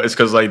 you know, it's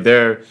because like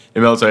they're in the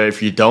military.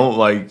 If you don't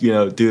like, you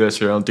know, do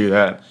this or don't do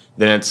that,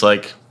 then it's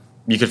like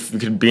you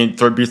could be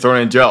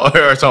thrown in jail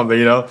or something,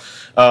 you know.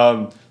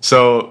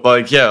 So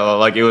like, yeah,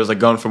 like it was like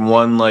going from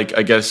one, like,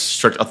 I guess,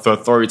 strict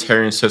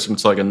authoritarian system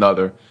to like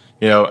another,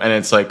 you know, and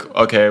it's like,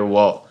 okay,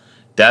 well,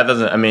 that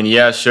doesn't, I mean,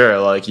 yeah, sure.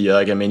 Like, yeah,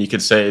 like, I mean, you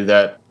could say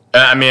that,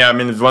 I mean,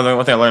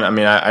 one thing I learned, I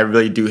mean, I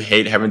really do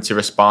hate having to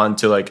respond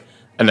to like,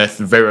 a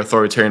very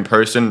authoritarian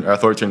person or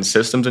authoritarian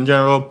systems in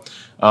general.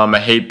 I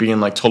hate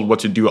being like told what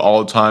to do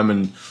all the time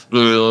and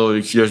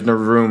there's no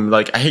room.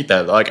 Like I hate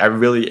that. Like I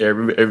really,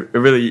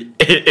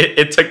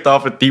 it ticked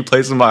off a deep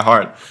place in my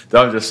heart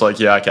that I'm just like,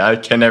 yeah, I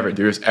can never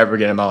do this ever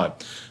again in my life.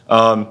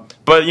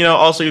 But you know,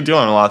 also you're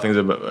doing a lot of things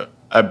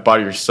about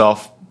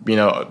yourself. You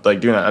know,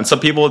 like doing that. And some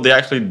people they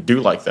actually do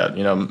like that.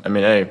 You know, I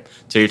mean, hey,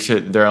 to each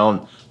their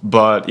own.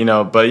 But you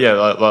know, but yeah,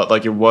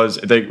 like it was.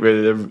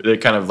 They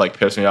kind of like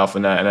pissed me off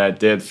in that, and I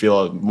did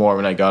feel it more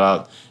when I got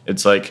out.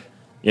 It's like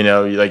you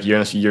know, like you're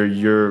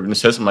in a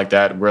system like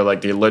that where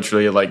like they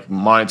literally like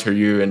monitor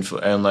you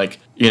and like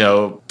you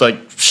know like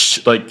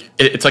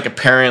it's like a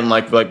parent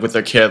like with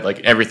their kid like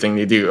everything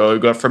they do. Oh, you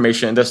got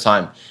formation at this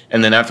time,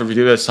 and then after we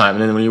do this time,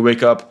 and then when you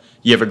wake up.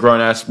 You have a grown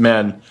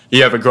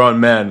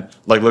man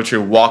like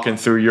literally walking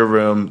through your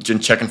room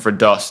and checking for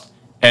dust.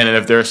 And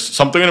if there's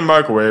something in the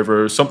microwave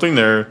or something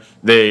there,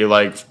 they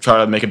like try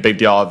to make a big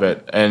deal of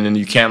it. And then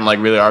you can't like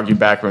really argue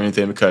back or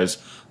anything because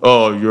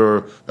are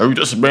you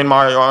disobeying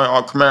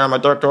my command, my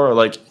director? Or,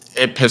 like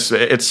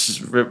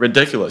it's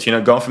ridiculous. You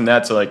know, going from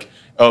that to like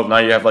now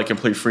you have like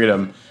complete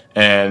freedom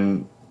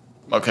and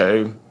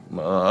okay,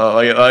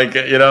 like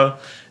you know.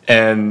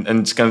 And in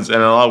a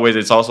lot of ways,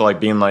 it's also like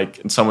being like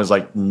in some ways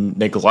like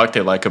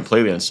neglected like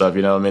completely and stuff.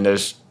 You know, I mean, there are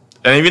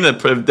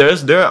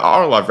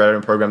a lot of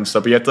veteran programs and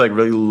stuff, but you have to like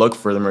really look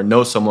for them or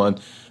know someone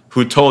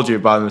who told you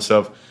about them and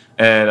stuff.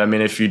 And I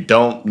mean, if you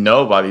don't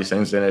know about these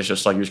things, then it's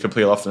just like you're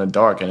completely left in the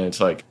dark. And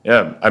it's like,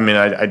 yeah, I mean,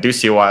 I do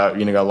see why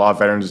got a lot of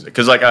veterans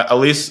because like at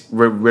least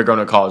we're going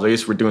to college, at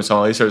least we're doing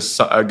something. At least there's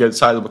a good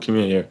sizable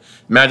community here.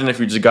 Imagine if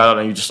you just got out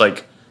and you just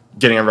like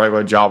getting a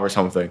regular job or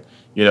something,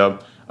 you know.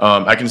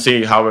 I can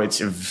see how it's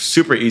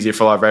super easy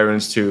for a lot of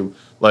veterans to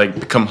like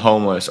become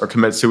homeless or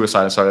commit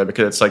suicide and stuff like that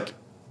because it's like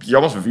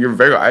you're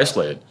very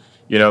isolated,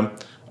 you know,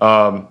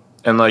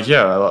 and like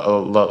yeah,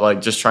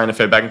 like just trying to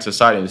fit back into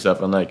society and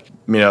stuff, and like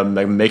you know,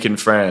 like making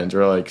friends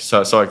or like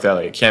stuff like that.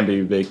 Like it can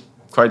be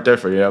quite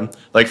different, you know.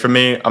 Like for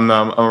me, I'm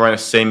around the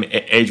same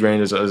age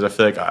range as I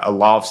feel like a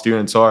lot of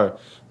students are.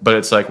 But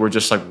it's like we're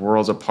just like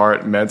worlds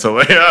apart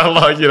mentally.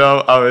 Like you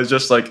know, it's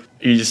just like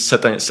you just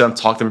sit and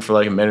talk to them for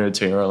like a minute or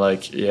two, and we're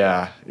like,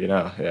 yeah, you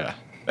know, yeah.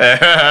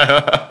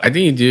 I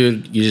think you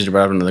just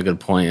brought up another good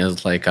point.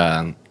 Is like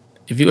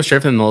if you go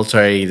straight from the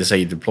military, to say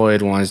you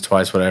deployed once,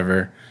 twice,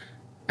 whatever,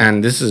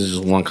 and this is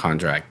just one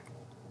contract,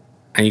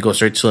 and you go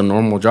straight to a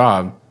normal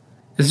job,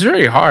 it's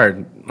very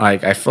hard.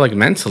 Like I feel like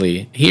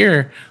mentally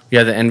here we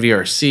have the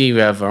NVRC, we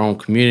have our own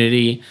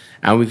community.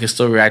 And we can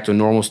still react to a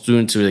normal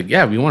student to like,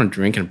 yeah, we want to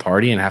drink and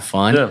party and have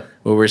fun. Yeah.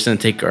 But we're just going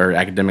to take our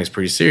academics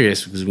pretty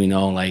serious because we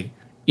know, like,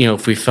 you know,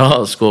 if we fail out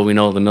of school, we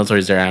know the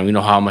military's there and we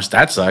know how much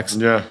that sucks.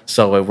 Yeah.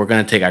 So we're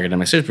going to take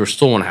academics serious. But we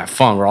still want to have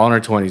fun. We're all in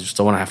our 20s. We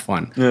still want to have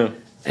fun. Yeah.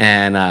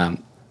 And I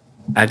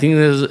think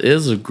this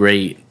is a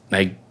great,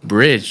 like,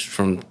 bridge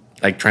from,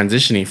 like,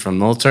 transitioning from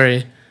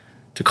military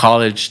to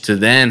college to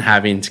then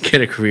having to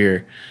get a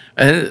career.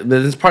 And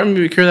it's part of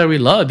the career that we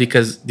love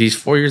because these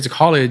 4 years of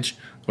college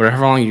 –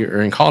 whatever long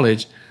you're in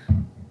college,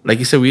 like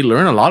you said, we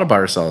learn a lot about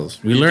ourselves.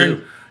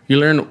 You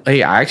learn,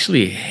 hey, I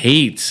actually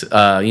hate,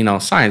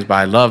 science, but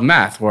I love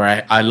math, or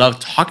I love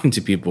talking to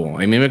people.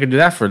 I maybe I could do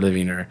that for a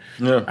living, or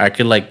I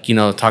could, like, you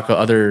know, talk to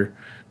other,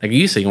 like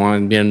you said, you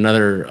want to be in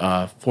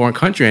another foreign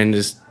country and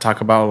just talk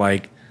about,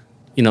 like,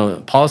 you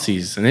know,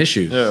 policies and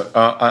issues. Yeah,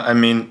 I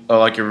mean,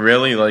 like, it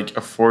really, like,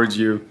 affords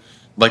you,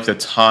 like the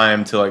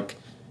time to like,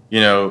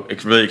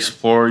 really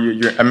explore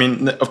your. I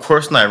mean, of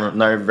course, not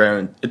every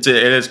veteran. It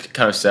is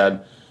kind of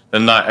sad that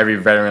not every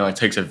veteran like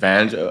takes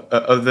advantage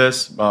of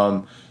this.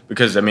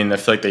 Because I mean, I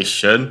feel like they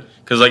should.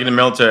 Because like in the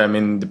military, I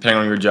mean,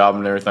 depending on your job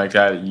and everything like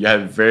that, you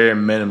have very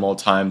minimal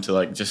time to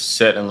like just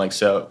sit and like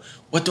say,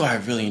 what do I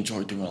really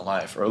enjoy doing in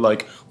life, or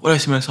like what do I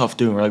see myself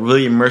doing, or like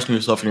really immersing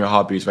yourself in your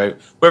hobbies, right?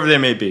 Whatever they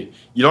may be,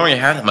 you don't really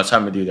have that much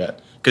time to do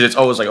that because it's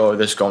always like, oh,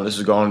 this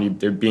is going,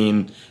 they're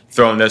being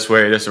thrown this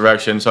way, this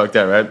direction, stuff like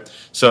that, right?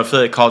 So I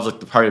feel like college is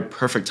like probably the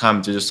perfect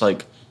time to just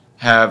like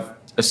have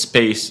a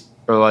space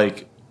or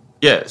like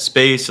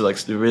space to like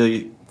to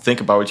really think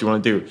about what you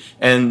want to do,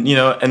 and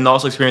and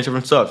also experience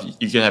different stuff.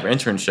 You can have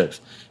internships,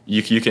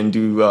 you can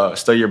do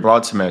study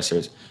abroad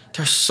semesters.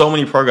 There's so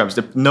many programs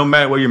that no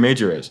matter what your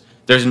major is,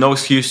 there's no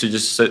excuse to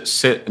just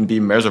sit and be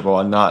miserable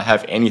and not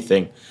have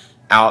anything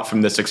out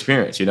from this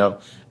experience.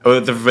 Or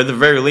at the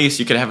very least,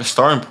 you can have a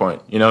starting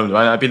point. It might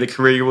not be the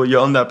career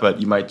you'll end up, but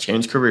you might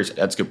change careers.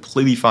 That's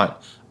completely fine.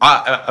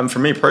 For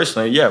me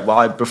personally,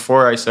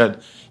 before I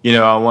said,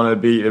 I want to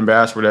be an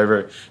ambassador,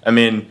 whatever. I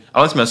mean, I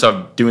don't see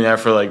myself doing that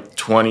for like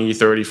 20,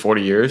 30,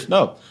 40 years.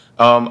 No.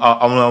 I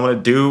want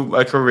to do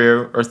a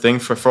career or thing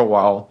for a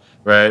while,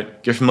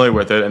 right? Get familiar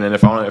with it. And then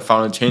if I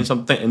want to change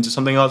something into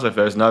something else, if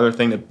there's another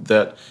thing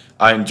that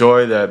I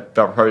enjoy that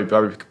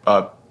probably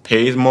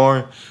pays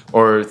more,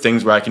 or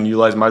things where I can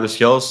utilize my other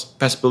skills,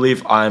 best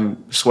believe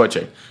I'm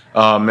switching.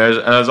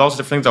 There's also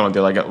different things I want to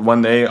do. Like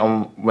one day,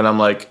 when I'm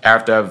like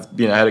after I've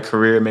had a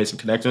career, made some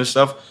connections and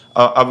stuff,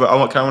 I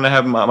want to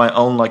have my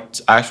own like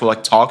actual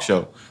like talk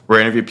show where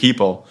I interview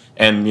people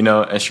and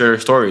and share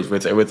stories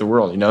with the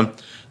world.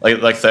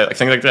 Like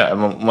things like that.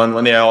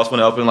 One day I also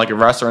want to open like a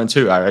restaurant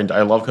too.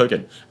 I love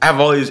cooking. I have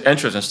all these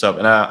interests and stuff,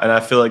 and I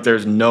feel like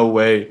there's no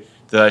way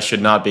that I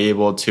should not be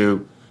able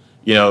to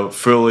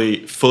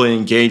fully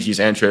engage these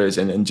interests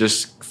and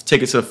just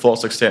take it to the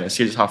fullest extent and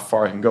see just how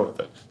far I can go with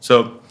it.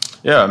 So.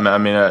 Yeah, I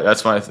mean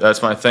that's my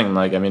thing.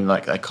 Like I mean,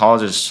 like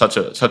college is such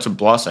a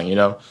blessing, and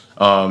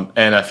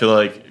I feel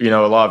like a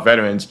lot of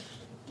veterans,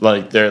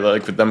 like they're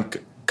like with them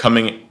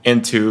coming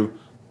into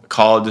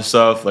college and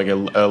stuff, like a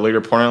later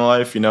point in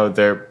life,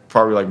 they're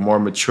probably like more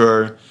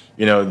mature.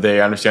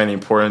 They understand the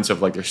importance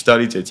of like their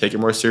studies. They take it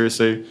more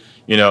seriously.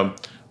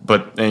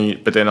 But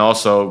then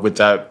also with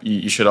that,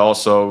 you should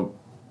also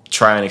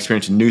try and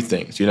experience new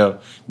things.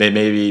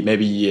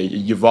 Maybe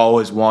you've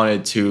always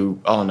wanted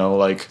to, I don't know,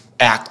 like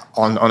act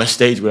on a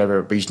stage,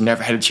 whatever, but you've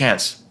never had a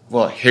chance.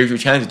 Well, here's your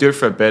chance to do it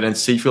for a bit and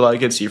see if you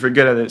like it, see if you're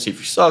good at it, see if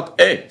you suck.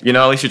 Hey,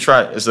 at least you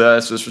try it.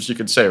 That's what you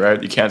could say, right?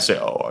 You can't say,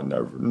 oh, I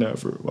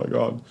never, oh my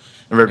God,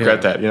 and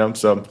regret that,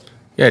 so.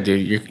 Yeah,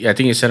 dude, I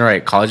think you said it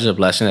right. College is a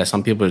blessing that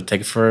some people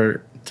take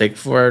for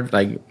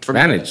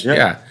advantage.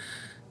 Yeah.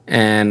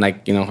 And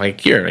like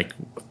here, like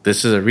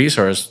this is a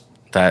resource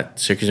that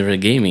Syracuse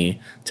University gave me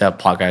to have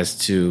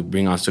podcasts to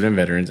bring on student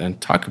veterans and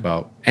talk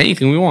about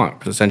anything we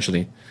want,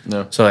 essentially.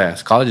 No. So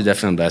yes, college is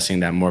definitely a blessing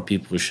that more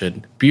people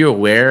should be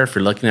aware. If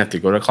you're looking at to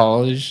go to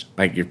college,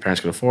 like your parents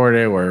can afford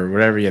it or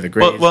whatever, you have the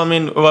grades. Well, I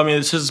mean,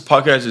 this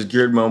podcast is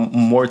geared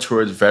more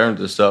towards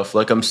veterans and stuff.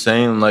 Like I'm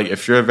saying, like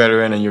if you're a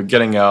veteran and you're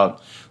getting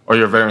out, or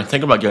you're a veteran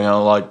thinking about getting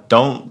out, like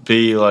don't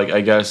be like,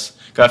 I guess,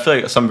 'cause I feel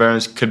like some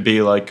veterans could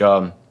be like,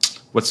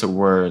 what's the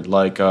word?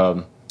 Like,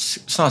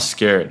 it's not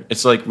scared.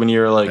 It's like when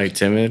you're like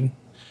timid.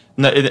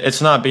 No,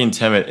 it's not being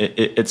timid.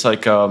 It's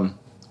like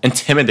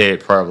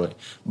intimidated probably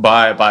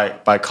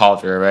by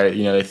culture, right?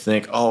 They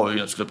think, oh,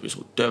 it's gonna be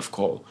so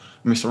difficult.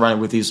 I'm surrounded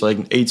with these like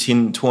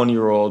 18,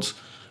 20-year-olds.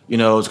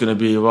 It's gonna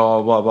be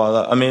blah blah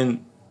blah. I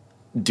mean,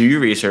 do your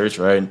research,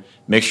 right?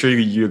 Make sure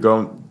you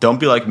go. Don't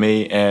be like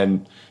me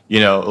and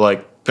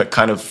like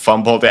kind of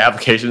fumble the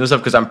application and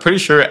stuff, because I'm pretty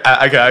sure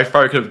I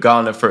probably could have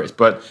gone at first,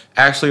 but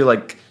actually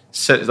like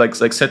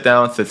sit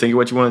down to think of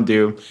what you want to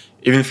do.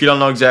 Even if you don't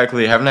know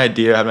exactly, have an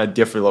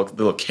idea for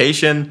the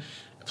location,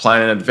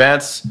 plan in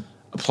advance,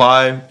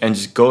 apply, and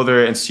just go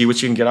there and see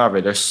what you can get out of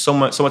it. There's so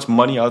much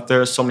money out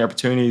there, so many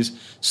opportunities,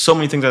 so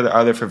many things that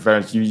are there for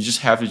veterans. You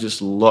just have to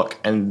just look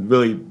and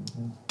really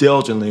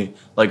diligently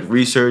like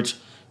research,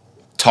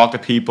 talk to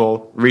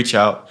people, reach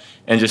out,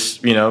 and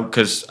just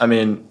because I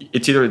mean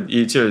it's either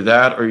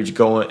that or you just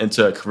go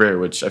into a career,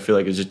 which I feel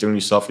like is just doing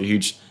yourself a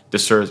huge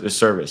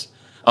disservice.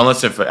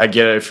 Unless if I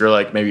get it, if you're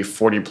like maybe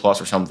 40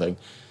 plus or something,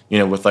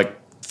 with like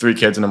 3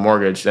 kids and a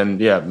mortgage, then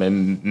yeah,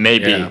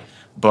 maybe. Yeah.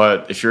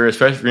 But especially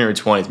if you're in your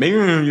 20s, maybe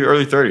in your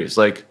early 30s,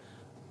 like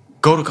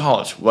go to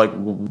college. Like,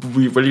 what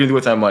are you gonna do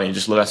with that money?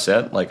 Just let us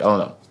sit? Like, I don't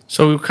know.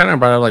 So we kind of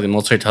brought up like the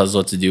military tells us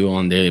what to do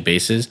on a daily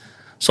basis.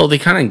 So they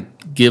kind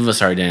of give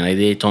us our identity. Like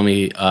they told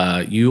me,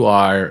 you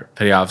are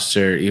Petty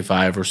Officer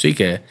E5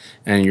 Rosique,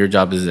 and your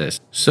job is this.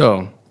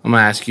 So I'm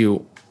gonna ask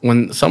you,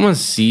 when someone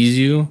sees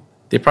you,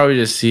 they probably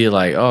just see it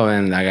like, oh,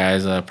 and that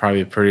guy's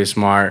probably pretty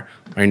smart,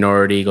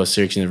 minority, goes to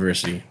Syracuse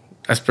University.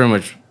 That's pretty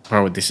much part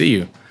of what they see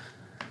you.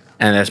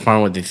 And that's part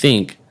of what they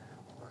think.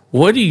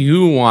 What do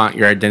you want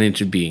your identity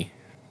to be?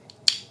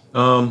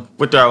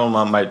 With that,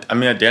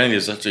 identity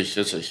is such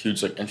a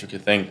huge, like,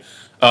 intricate thing.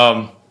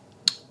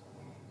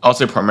 I'll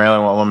say primarily I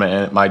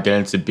want my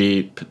identity to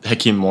be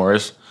Hakeem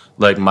Morris,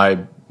 like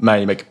my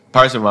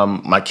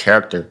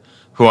character,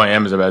 who I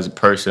am as a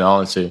person,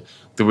 honestly,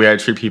 the way I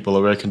treat people,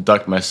 the way I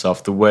conduct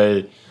myself, the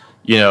way,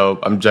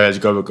 I'm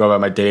just go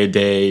about my day to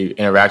day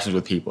interactions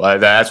with people.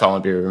 That's what I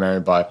want to be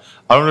remembered by.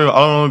 I don't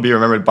want to be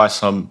remembered by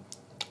some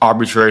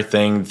arbitrary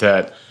thing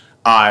that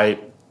I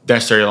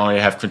necessarily only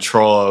have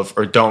control of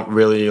or don't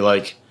really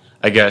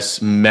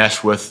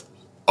mesh with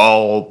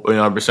all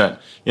 100%.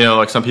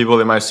 Like some people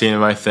they might see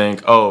and might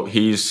think, oh,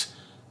 he's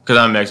because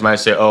I'm mixed. Might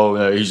say,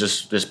 oh, he's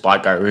just this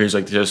black guy, or he's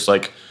Arab,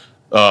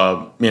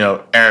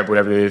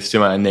 whatever they see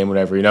my name,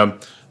 whatever.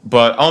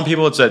 But I want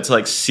people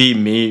to see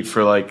me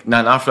for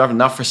not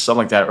for something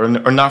like that,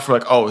 or not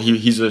for oh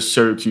he's a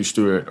Syracuse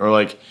student,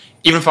 or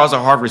even if I was a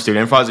Harvard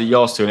student, if I was a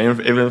Yale student,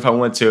 even if I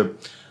went to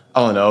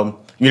I don't know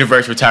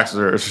University of Texas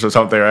or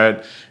something,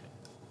 right?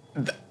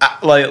 I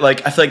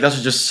feel like those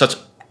are just such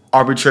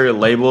arbitrary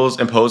labels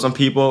imposed on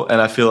people,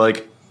 and I feel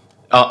like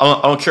I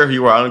don't care who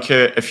you are. I don't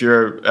care if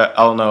you're I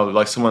don't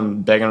know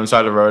someone begging on the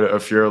side of the road, or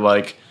if you're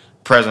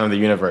president of the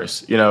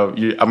universe.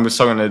 I'm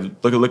still going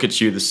to look at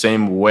you the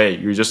same way.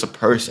 You're just a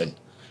person,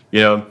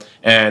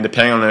 and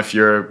depending on if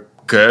you're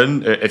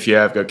good, if you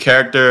have good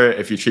character,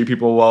 if you treat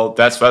people well,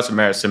 that's what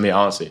matters to me,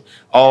 honestly.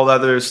 All the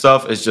other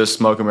stuff is just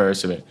smoke and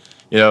mirrors to me,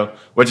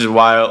 which is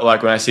why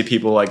when I see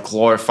people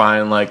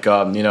glorifying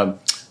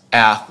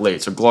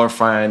athletes, or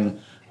glorifying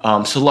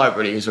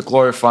celebrities, or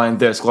glorifying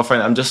this,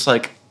 glorifying, I'm just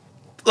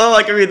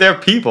they're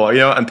people,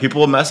 and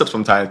people will mess up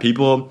sometimes.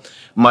 People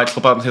might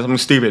slip up and say something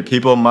stupid.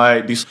 People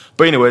might do,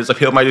 but anyways,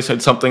 people might do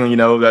something,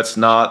 that's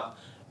not,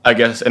 I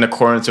guess, in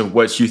accordance with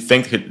what you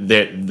think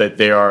that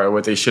they are or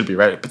what they should be,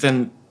 right? But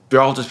then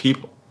they're all just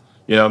people,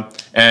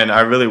 And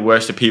I really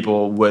wish that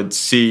people would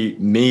see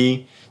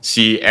me,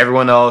 see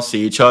everyone else,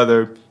 see each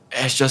other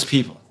as just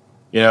people,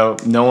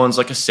 No one's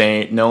a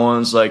saint. No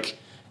one's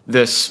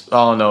this, I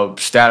don't know,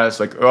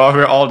 status. Oh,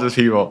 we're all just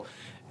people.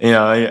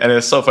 And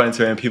it's so funny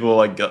to me. And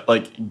people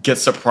get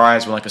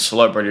surprised when a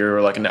celebrity or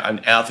an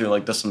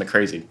athlete does something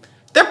crazy.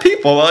 They're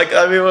people.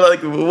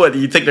 What do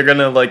you think they're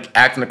gonna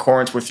act in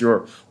accordance with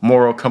your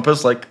moral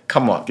compass?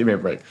 Come on, give me a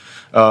break.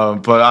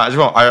 But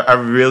I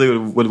really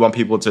would want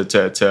people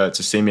to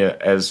see me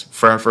as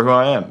for who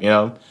I am.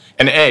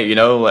 And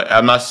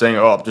I'm not saying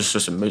I'm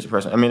just a major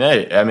person.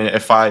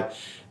 If I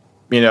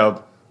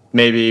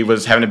maybe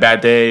was having a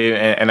bad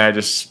day and I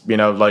just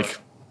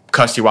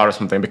cuss you out or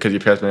something because you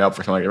paired me up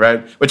for something like that,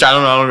 right? Which I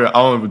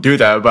don't do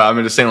that, but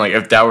I'm just saying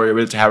if that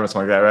were to happen or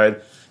something like that,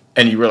 right?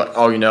 And you were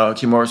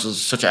Hakeem Morris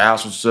is such an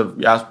asshole,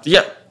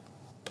 yeah,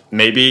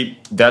 maybe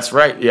that's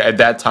right, yeah, at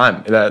that time,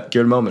 at that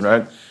given moment,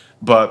 right?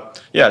 But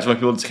yeah, I just want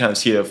people to kind of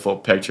see the full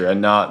picture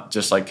and not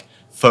just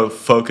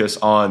focus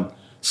on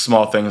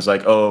small things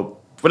well,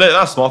 they're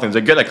not small things,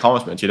 they're good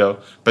accomplishments,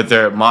 but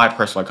they're my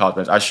personal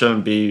accomplishments. I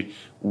shouldn't be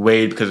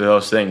weighed because of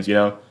those things,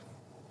 people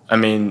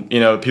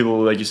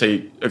you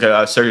say,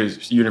 okay,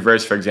 Syracuse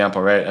University, for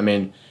example,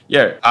 right?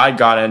 Yeah, I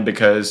got in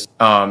because,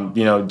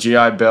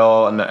 GI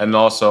Bill, and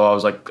also I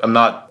was I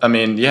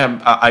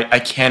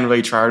can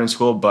really try hard in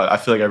school, but I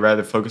feel I'd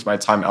rather focus my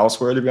time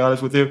elsewhere, to be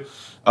honest with you.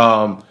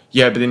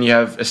 Yeah, but then you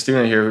have a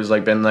student here who's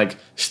been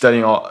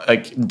studying all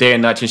day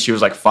and night since she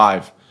was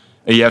 5.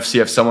 And you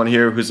have someone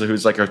here who's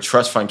a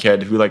trust fund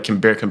kid who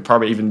can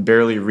probably even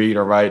barely read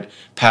or write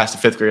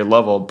past the 5th grade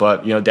level,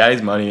 but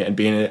daddy's money and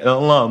being an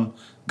alum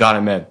got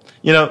him in.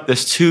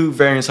 There's two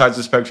varying sides of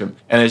the spectrum,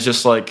 and it's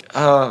just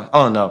I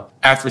don't know.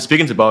 After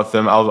speaking to both of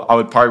them, I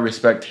would probably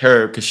respect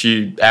her because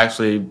she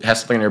actually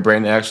has something in her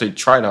brain that actually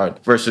tried hard.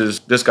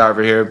 Versus this guy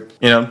over here,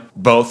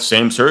 both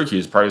same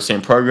Syracuse, part of the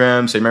same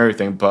program, same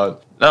everything,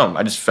 but no,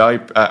 I just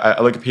value.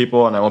 I look at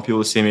people and I want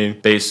people to see me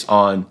based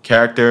on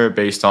character,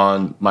 based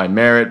on my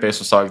merit, based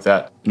on stuff like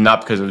that,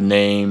 not because of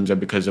names or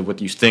because of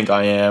what you think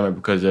I am or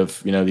because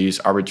of these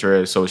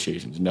arbitrary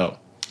associations. No,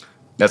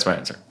 that's my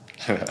answer.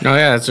 Oh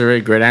yeah, that's a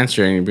really great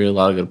answer, and you bring a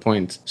lot of good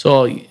points.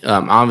 So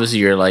obviously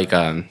you're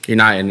you're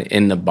not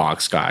in the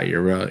box guy.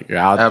 You're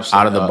out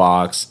of the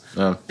box,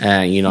 yeah.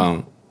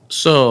 And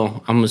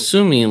so I'm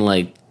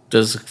assuming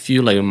there's a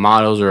few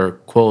models or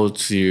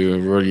quotes you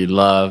really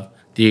love.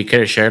 Do you care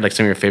to share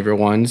some of your favorite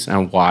ones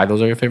and why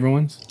those are your favorite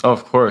ones? Oh,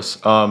 of course.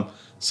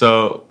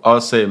 So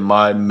I'll say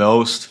my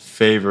most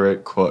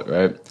favorite quote,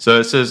 right? So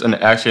this is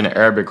actually an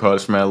Arabic quote.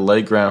 It's from my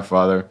late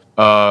grandfather.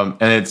 And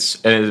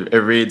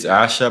it reads,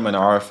 Asha man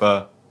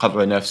arafa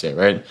qadra nafsi,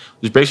 right?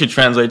 Which basically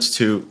translates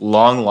to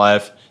long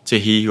life to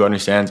he who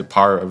understands the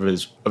power of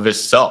his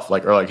self,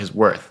 or his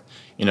worth.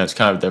 It's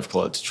kind of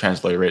difficult to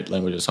translate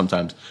languages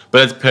sometimes. But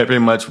that's pretty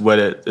much what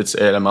it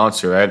amounts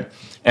to, right?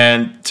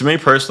 And to me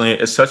personally,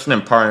 it's such an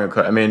empowering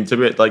quote. To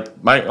be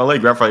my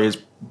late grandfather is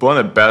one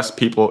of the best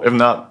people, if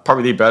not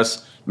probably the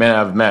best man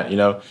I've met.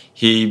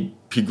 He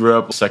grew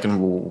up Second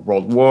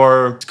World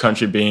War, his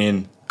country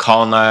being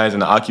colonized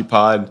and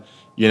occupied.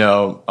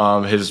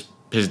 His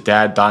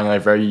dad dying at a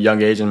very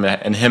young age,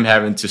 and him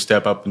having to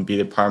step up and be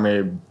the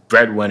primary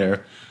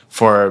breadwinner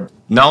for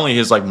not only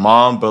his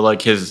mom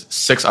but his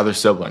 6 other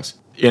siblings.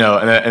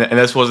 And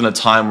this wasn't a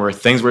time where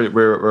things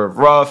were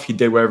rough. He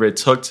did whatever it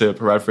took to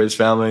provide for his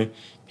family.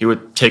 He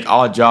would take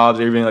odd jobs,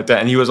 everything like that.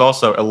 And he was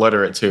also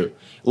illiterate too.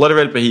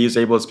 Illiterate, but he was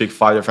able to speak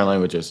 5 different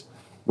languages,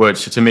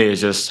 which to me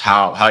is just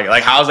how's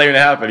that going to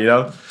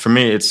happen? For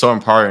me, it's so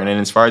empowering and it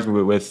inspires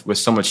me with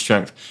so much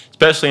strength,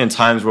 especially in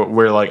times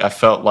where like I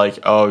felt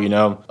like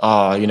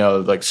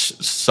like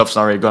stuff's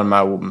not really going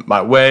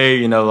my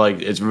way.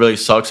 Like it really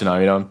sucks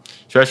now.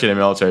 Especially in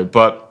the military,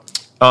 but.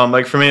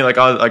 Like for me, like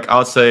I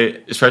would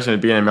say, especially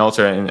being in the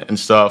military and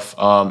stuff,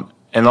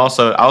 and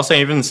also I would say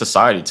even in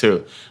society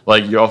too.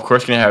 Like you're of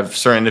course gonna have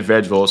certain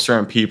individuals,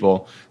 certain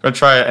people gonna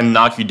try and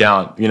knock you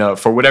down,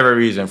 for whatever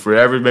reason, for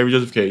whatever maybe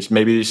justification.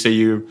 Maybe they see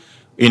you,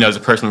 as a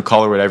person of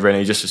color or whatever, and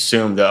they just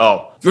assume that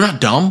you're not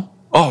dumb.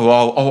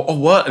 Oh,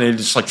 what? And they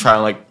just like try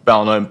and like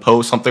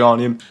impose something on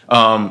you,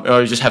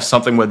 or you just have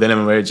something within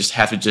them where you just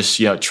have to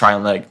just try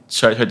and like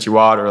try to hit you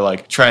out or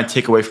like try and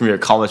take away from your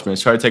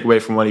accomplishments, try to take away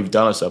from what you've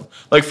done and stuff.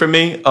 Like for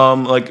me,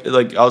 like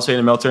I would say in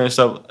the military and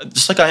stuff,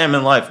 just like I am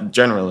in life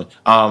generally,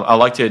 I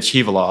like to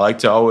achieve a lot. I like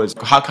to always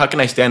how can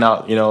I stand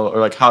out, or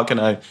like how can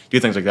I do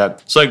things like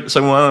that. So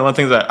one of the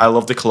things that I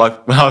love to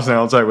collect when I was in the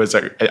military was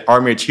like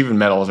Army achievement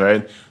medals,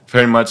 right?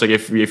 Pretty much like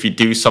if you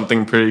do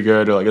something pretty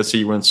good, or like let's say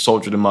you win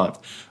Soldier of the Month,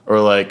 or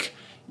like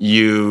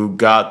you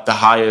got the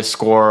highest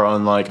score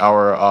on like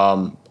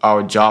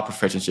our job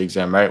proficiency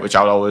exam, right? Which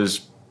I would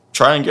always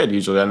try and get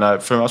usually,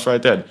 and for the most part I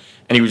did.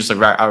 And he would just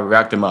like I would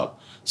rack them up.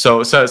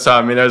 So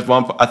I mean, there's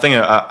one. I think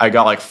I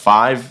got like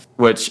 5,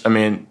 which I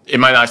mean, it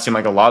might not seem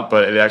like a lot,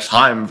 but it actually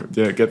time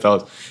to get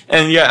those.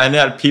 And yeah, and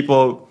I had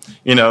people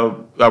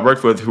I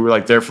worked with who were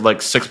like there for like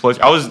 6+.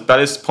 I was by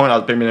this point I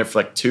was maybe there for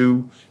like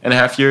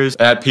 2.5 years.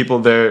 I had people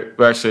there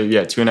who actually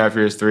 2.5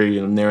 years, 3,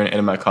 and near the end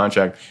of my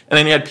contract. And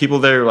then you had people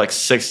there like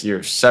 6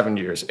 years, 7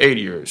 years, 8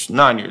 years,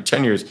 9 years,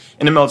 10 years.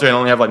 In the military, I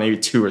only have like maybe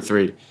 2 or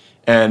 3.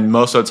 And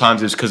most of the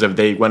times it's because if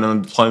they went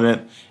on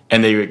deployment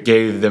and they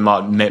gave them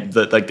out,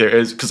 like there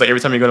is, because like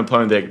every time you go on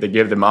deployment, they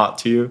give them out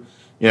to you.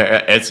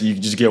 You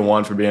just get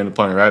one for being on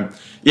deployment, right?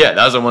 Yeah,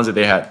 that was the ones that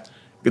they had.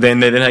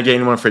 Then they didn't get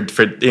anyone for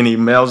any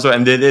males,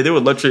 and they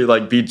would literally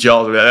like be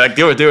jealous. Like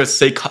they would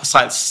say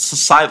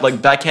side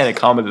like backhanded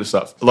comments and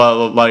stuff,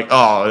 like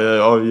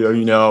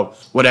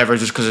whatever,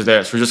 just because of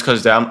this, or just because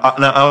of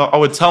that. I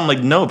would tell them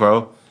like, no,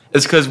 bro.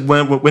 It's because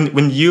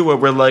when you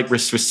we're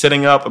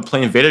sitting up and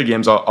playing video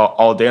games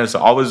all day, and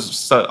so I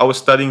was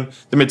studying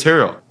the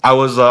material. I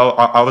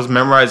was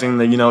memorizing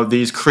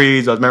these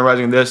creeds. I was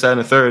memorizing this, that,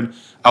 and the third.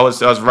 I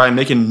was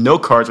making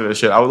note cards of this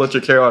shit. I would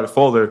literally carry out a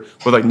folder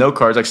with like note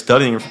cards, like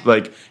studying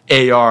like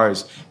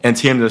ARs and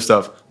TMs and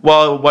stuff,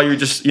 while you're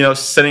just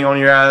sitting on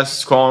your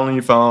ass, scrolling on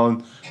your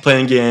phone,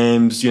 playing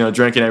games,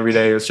 drinking every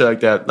day or shit like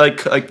that.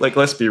 Like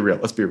let's be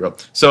real.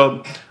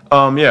 So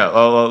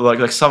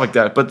like stuff like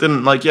that. But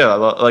then I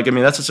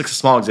mean that's just like a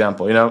small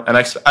example, And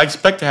I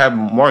expect to have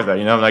more of that,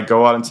 And I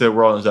go out into the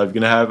world and stuff. You're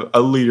gonna have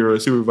a leader,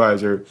 a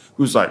supervisor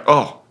who's like,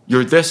 oh,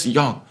 you're this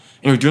young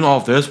and you're doing all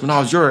of this when I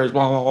was your age,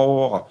 blah blah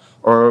blah blah.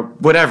 Or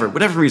whatever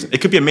reason.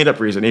 It could be a made-up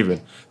reason even,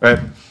 right?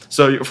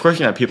 So, of course,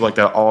 you have people like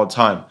that all the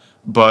time.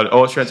 But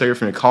always trying to take it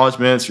from your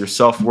accomplishments, your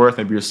self-worth,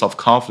 maybe your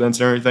self-confidence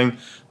and everything.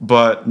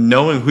 But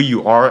knowing who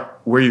you are,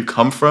 where you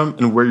come from,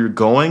 and where you're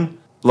going,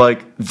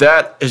 like,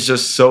 that is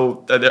just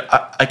so...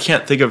 I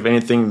can't think of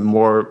anything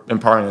more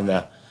empowering than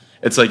that.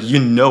 It's like, you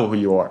know who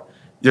you are.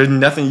 There's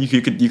nothing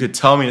you could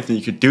tell me, nothing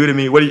you could do to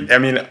me.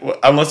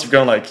 Unless you're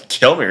going to, like,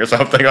 kill me or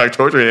something, like,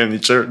 torture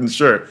me,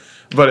 sure.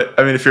 But,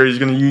 I mean, if you're just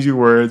going to use your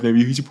words,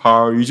 maybe use your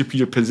power, use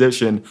your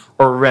position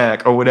or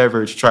rank or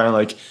whatever to try and,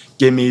 like,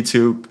 get me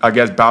to, I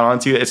guess, bow down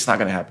to you, it's not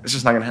going to happen. It's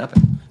just not going to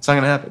happen. It's not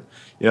going to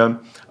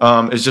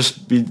happen, It's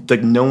just be,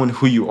 like, knowing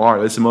who you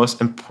are. That's the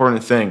most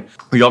important thing.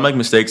 We all make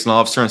mistakes and all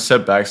have certain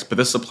setbacks, but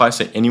this applies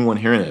to anyone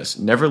hearing this.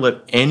 Never let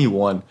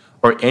anyone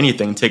or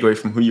anything take away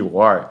from who you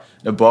are.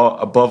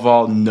 Above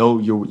all, know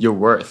your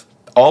worth.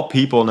 All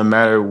people, no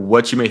matter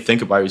what you may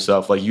think about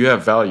yourself, like, you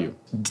have value.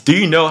 Do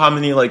you know how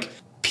many, like,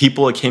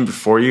 people that came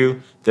before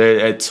you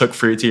that it took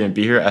for you to even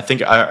be here? I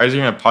think I was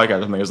hearing a podcast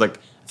or something. It was like,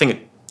 I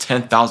think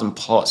 10,000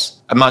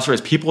 plus. I'm not sure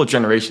it's people of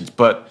generations,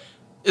 but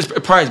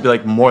it'd probably be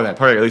like more than that,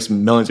 probably at least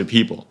millions of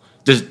people.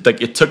 Just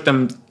like it took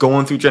them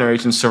going through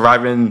generations,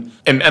 surviving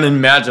and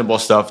unimaginable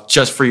stuff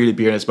just for you to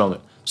be here in this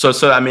moment. So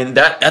I mean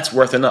that's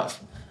worth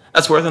enough.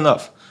 That's worth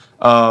enough.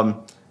 And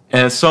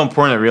it's so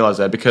important to realize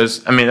that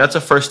because I mean that's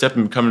the first step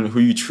in becoming who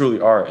you truly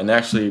are and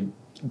actually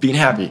being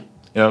happy.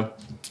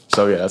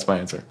 So yeah, that's my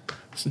answer.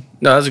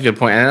 No, that's a good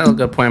point. And that's a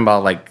good point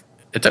about, like,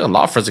 it took a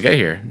lot for us to get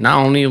here.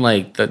 Not only,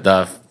 like,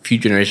 the few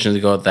generations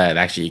ago that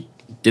actually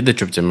did the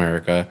trip to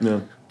America,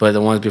 but the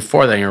ones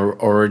before that in your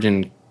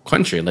origin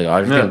country, like,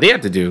 everything they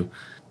had to do.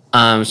 So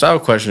I have a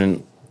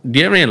question. Do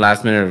you have any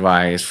last-minute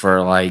advice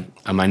for, like,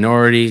 a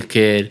minority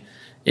kid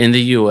in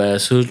the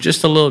U.S. who's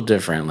just a little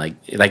different? Like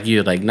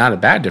you, like, not a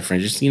bad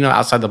different, just,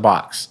 outside the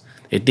box.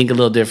 They think a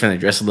little different, they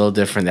dress a little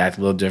different, they act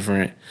a little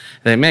different.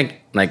 They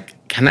make,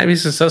 like, can I be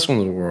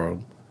successful in the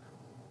world?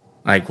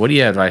 Like, what do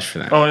you have advice for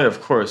that? Oh, yeah,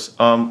 of course.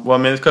 Well, I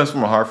mean, it comes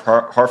from a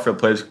heartfelt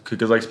place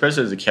because, like,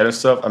 especially as a kid and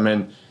stuff, I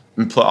mean,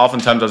 And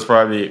oftentimes, I was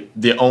probably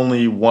the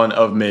only one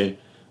of me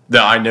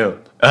that I knew,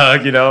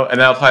 you know, and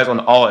that applies on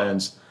all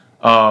ends,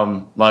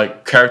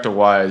 like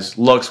character-wise,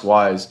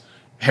 looks-wise,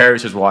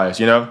 heritage-wise,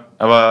 you know.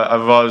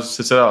 I've always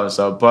said all this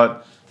stuff,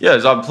 but yeah,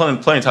 I've plenty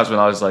of times when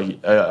I was like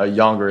a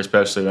younger,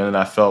 especially, and then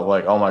I felt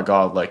like, oh my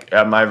god, like,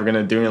 am I ever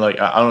gonna do anything? Like,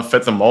 I don't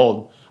fit the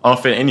mold. I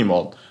don't fit any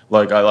mold.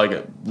 Like, I like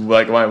it.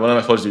 Like, what am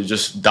I supposed to do?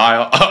 Just die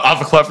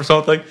off a cliff or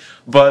something?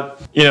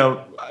 But you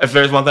know, if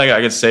there's one thing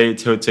I could say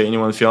to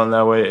anyone feeling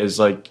that way is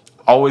like,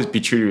 always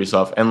be true to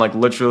yourself, and like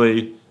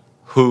literally,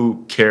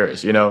 who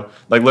cares? You know,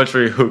 like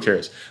literally, who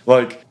cares?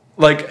 Like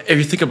if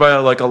you think about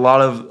it, like a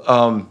lot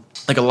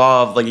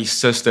of like these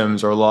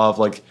systems or a lot of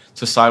like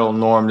societal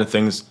norms and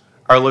things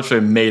are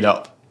literally made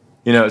up.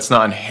 You know, it's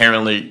not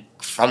inherently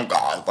from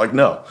God. Like,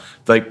 no,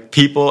 like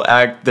people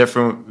act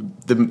different,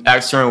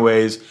 act certain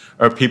ways,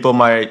 or people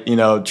might, you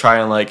know, try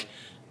and like,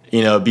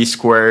 you know, be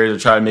squares or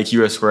try to make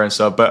you a square and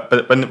stuff.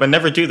 But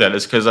never do that.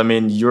 It's because, I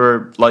mean,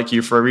 you're like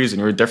you for a reason.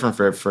 You're different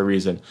for a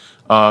reason.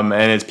 And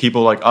it's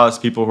people like us,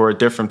 people who are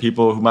different,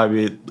 people who might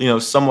be, you know,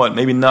 somewhat,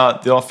 maybe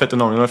not, they don't fit the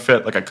norm, they don't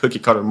fit like a cookie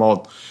cutter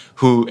mold,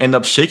 who end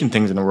up shaking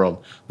things in the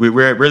world.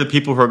 We're the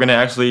people who are going to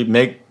actually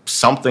make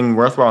something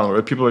worthwhile.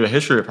 Or people in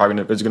history are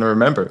probably is going to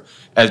remember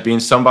as being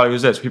somebody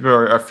who's this. People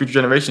are our future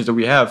generations that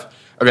we have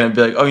are going to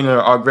be like, oh, you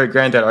know, our great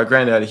granddad, our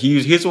granddad,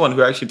 he's the one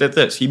who actually did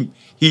this. He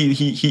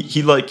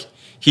is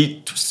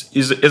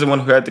the one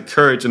who had the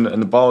courage and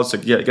the balls to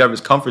get out of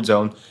his comfort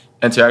zone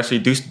and to actually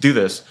do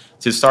this,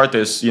 to start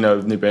this, you know,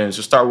 new business,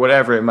 to start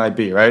whatever it might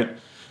be, right?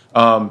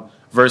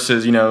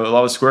 Versus, you know, a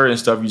lot of square and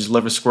stuff, you just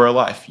live a square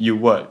life. You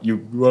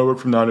work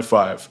from 9 to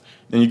 5.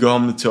 Then you go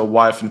home to a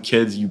wife and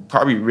kids you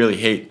probably really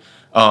hate.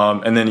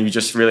 And then you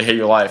just really hate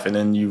your life. And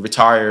then you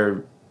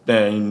retire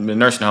in the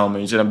nursing home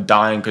and you end up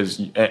dying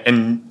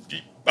and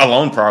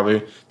alone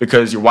probably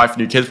because your wife and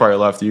your kids probably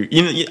left you.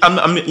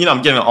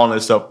 I'm getting all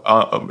this stuff.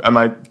 I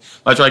might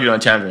try to get on a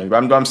tangent,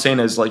 but what I'm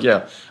saying is like,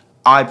 yeah,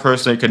 I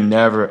personally could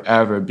never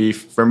ever be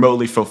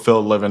remotely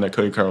fulfilled living a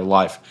cookie cutter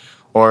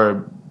life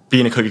or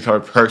being a cookie cutter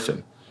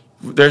person.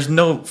 There's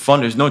no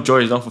fun, there's no joy,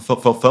 there's no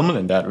fulfillment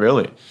in that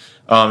really. It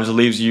just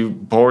leaves you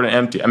bored and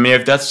empty. I mean,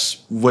 if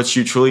that's what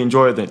you truly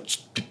enjoy, then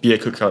be a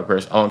cookie cutter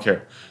person. I don't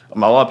care. A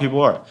lot of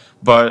people are,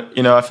 but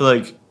you know, I feel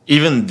like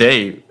even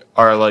they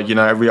are like, you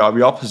know, we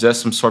all possess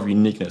some sort of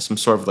uniqueness, some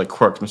sort of like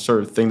quirk, some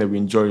sort of thing that we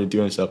enjoy to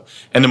do and stuff.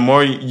 And the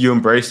more you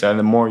embrace that, and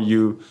the more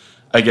you,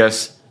 I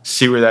guess,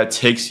 see where that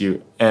takes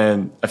you,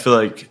 and I feel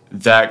like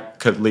that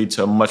could lead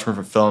to a much more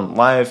fulfilling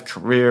life,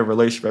 career,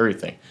 relationship,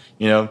 everything.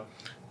 You know,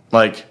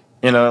 like.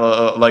 You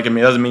know, like, I mean,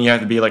 it doesn't mean you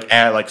have to be like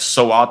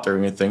so out there or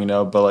anything, you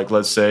know. But like,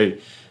 let's say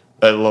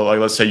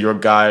you're a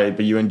guy,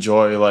 but you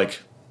enjoy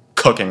like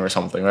cooking or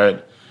something,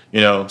 right?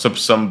 You know,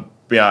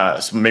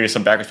 maybe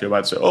some backers people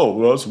might say, oh,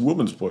 well, it's a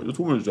woman's sport, it's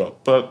a woman's job.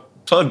 But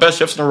some of the best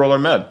chefs in the world are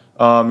men,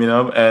 you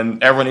know,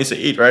 and everyone needs to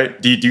eat,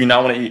 right? Do you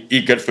not want to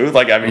eat good food?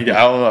 Like, I mean,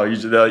 I don't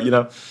know, you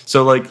know.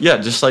 So like, yeah,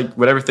 just like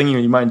whatever thing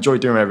you might enjoy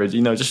doing, whatever,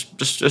 you know,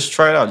 just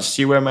try it out, just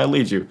see where it might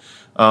lead you.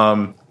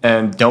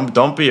 And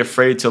don't be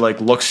afraid to like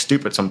look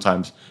stupid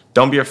sometimes.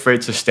 Don't be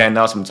afraid to stand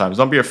out sometimes.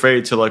 Don't be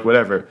afraid to like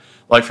whatever.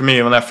 Like for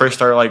me, when I first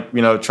started like,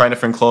 you know, trying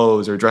different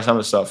clothes or dressing up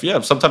and stuff, yeah,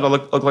 sometimes I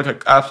look like an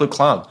absolute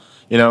clown.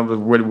 You know,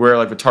 would wear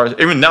like guitars.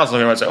 Even now,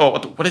 somebody might say, "Oh,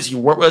 what is you?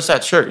 What is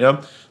that shirt?" You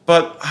know,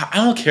 but I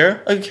don't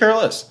care. I care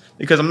less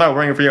because I'm not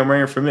wearing it for you. I'm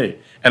wearing it for me,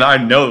 and I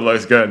know it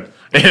looks good.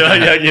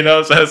 You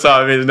know, so I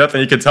mean, there's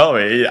nothing you can tell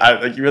me.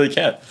 You really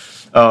can't.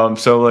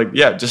 So like,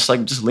 yeah, just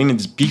lean in,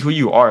 just be who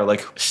you are.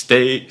 Like,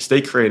 stay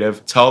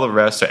creative. Tell the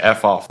rest to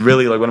F off.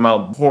 Really, like one of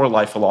my core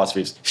life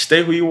philosophies.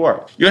 Stay who you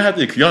are. You don't have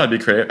to be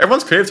creative.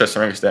 Everyone's creative to a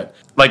certain extent.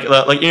 Like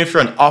even if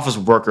you're an office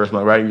worker or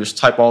something, right? You just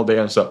type all day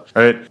and stuff,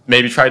 right?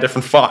 Maybe try a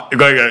different font. You're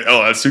going,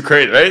 oh, that's too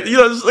creative, right? You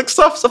know, just like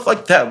stuff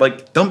like that.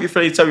 Like, don't be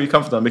afraid to tell where you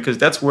come from, because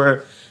that's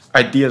where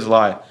ideas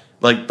lie.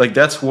 Like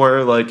that's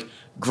where like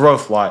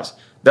growth lies.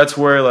 That's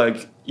where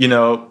like, you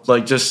know,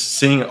 like just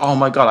seeing, oh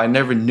my God, I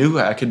never knew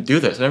I could do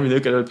this. I never knew I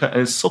could,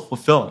 and it's so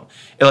fulfilling.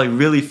 It like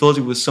really fills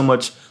you with so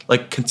much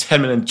like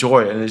contentment and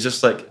joy, and it's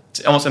just like,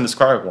 it's almost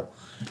indescribable.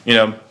 You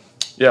know,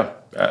 yeah.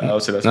 I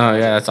would say that's. No,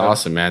 yeah, that's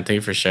awesome, man. Thank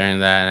you for sharing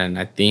that, and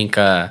I think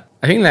that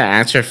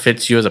answer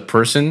fits you as a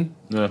person,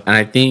 and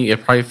I think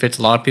it probably fits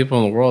a lot of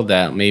people in the world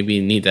that maybe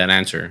need that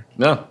answer.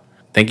 Yeah.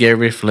 Thank you,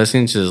 everybody, for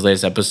listening to this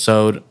latest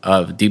episode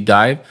of Deep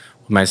Dive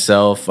with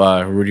myself,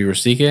 Rudy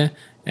Rosique,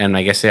 and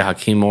I guess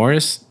Hakeem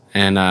Morris.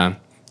 And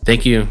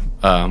thank you,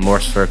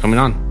 Morris, for coming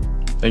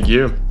on. Thank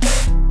you.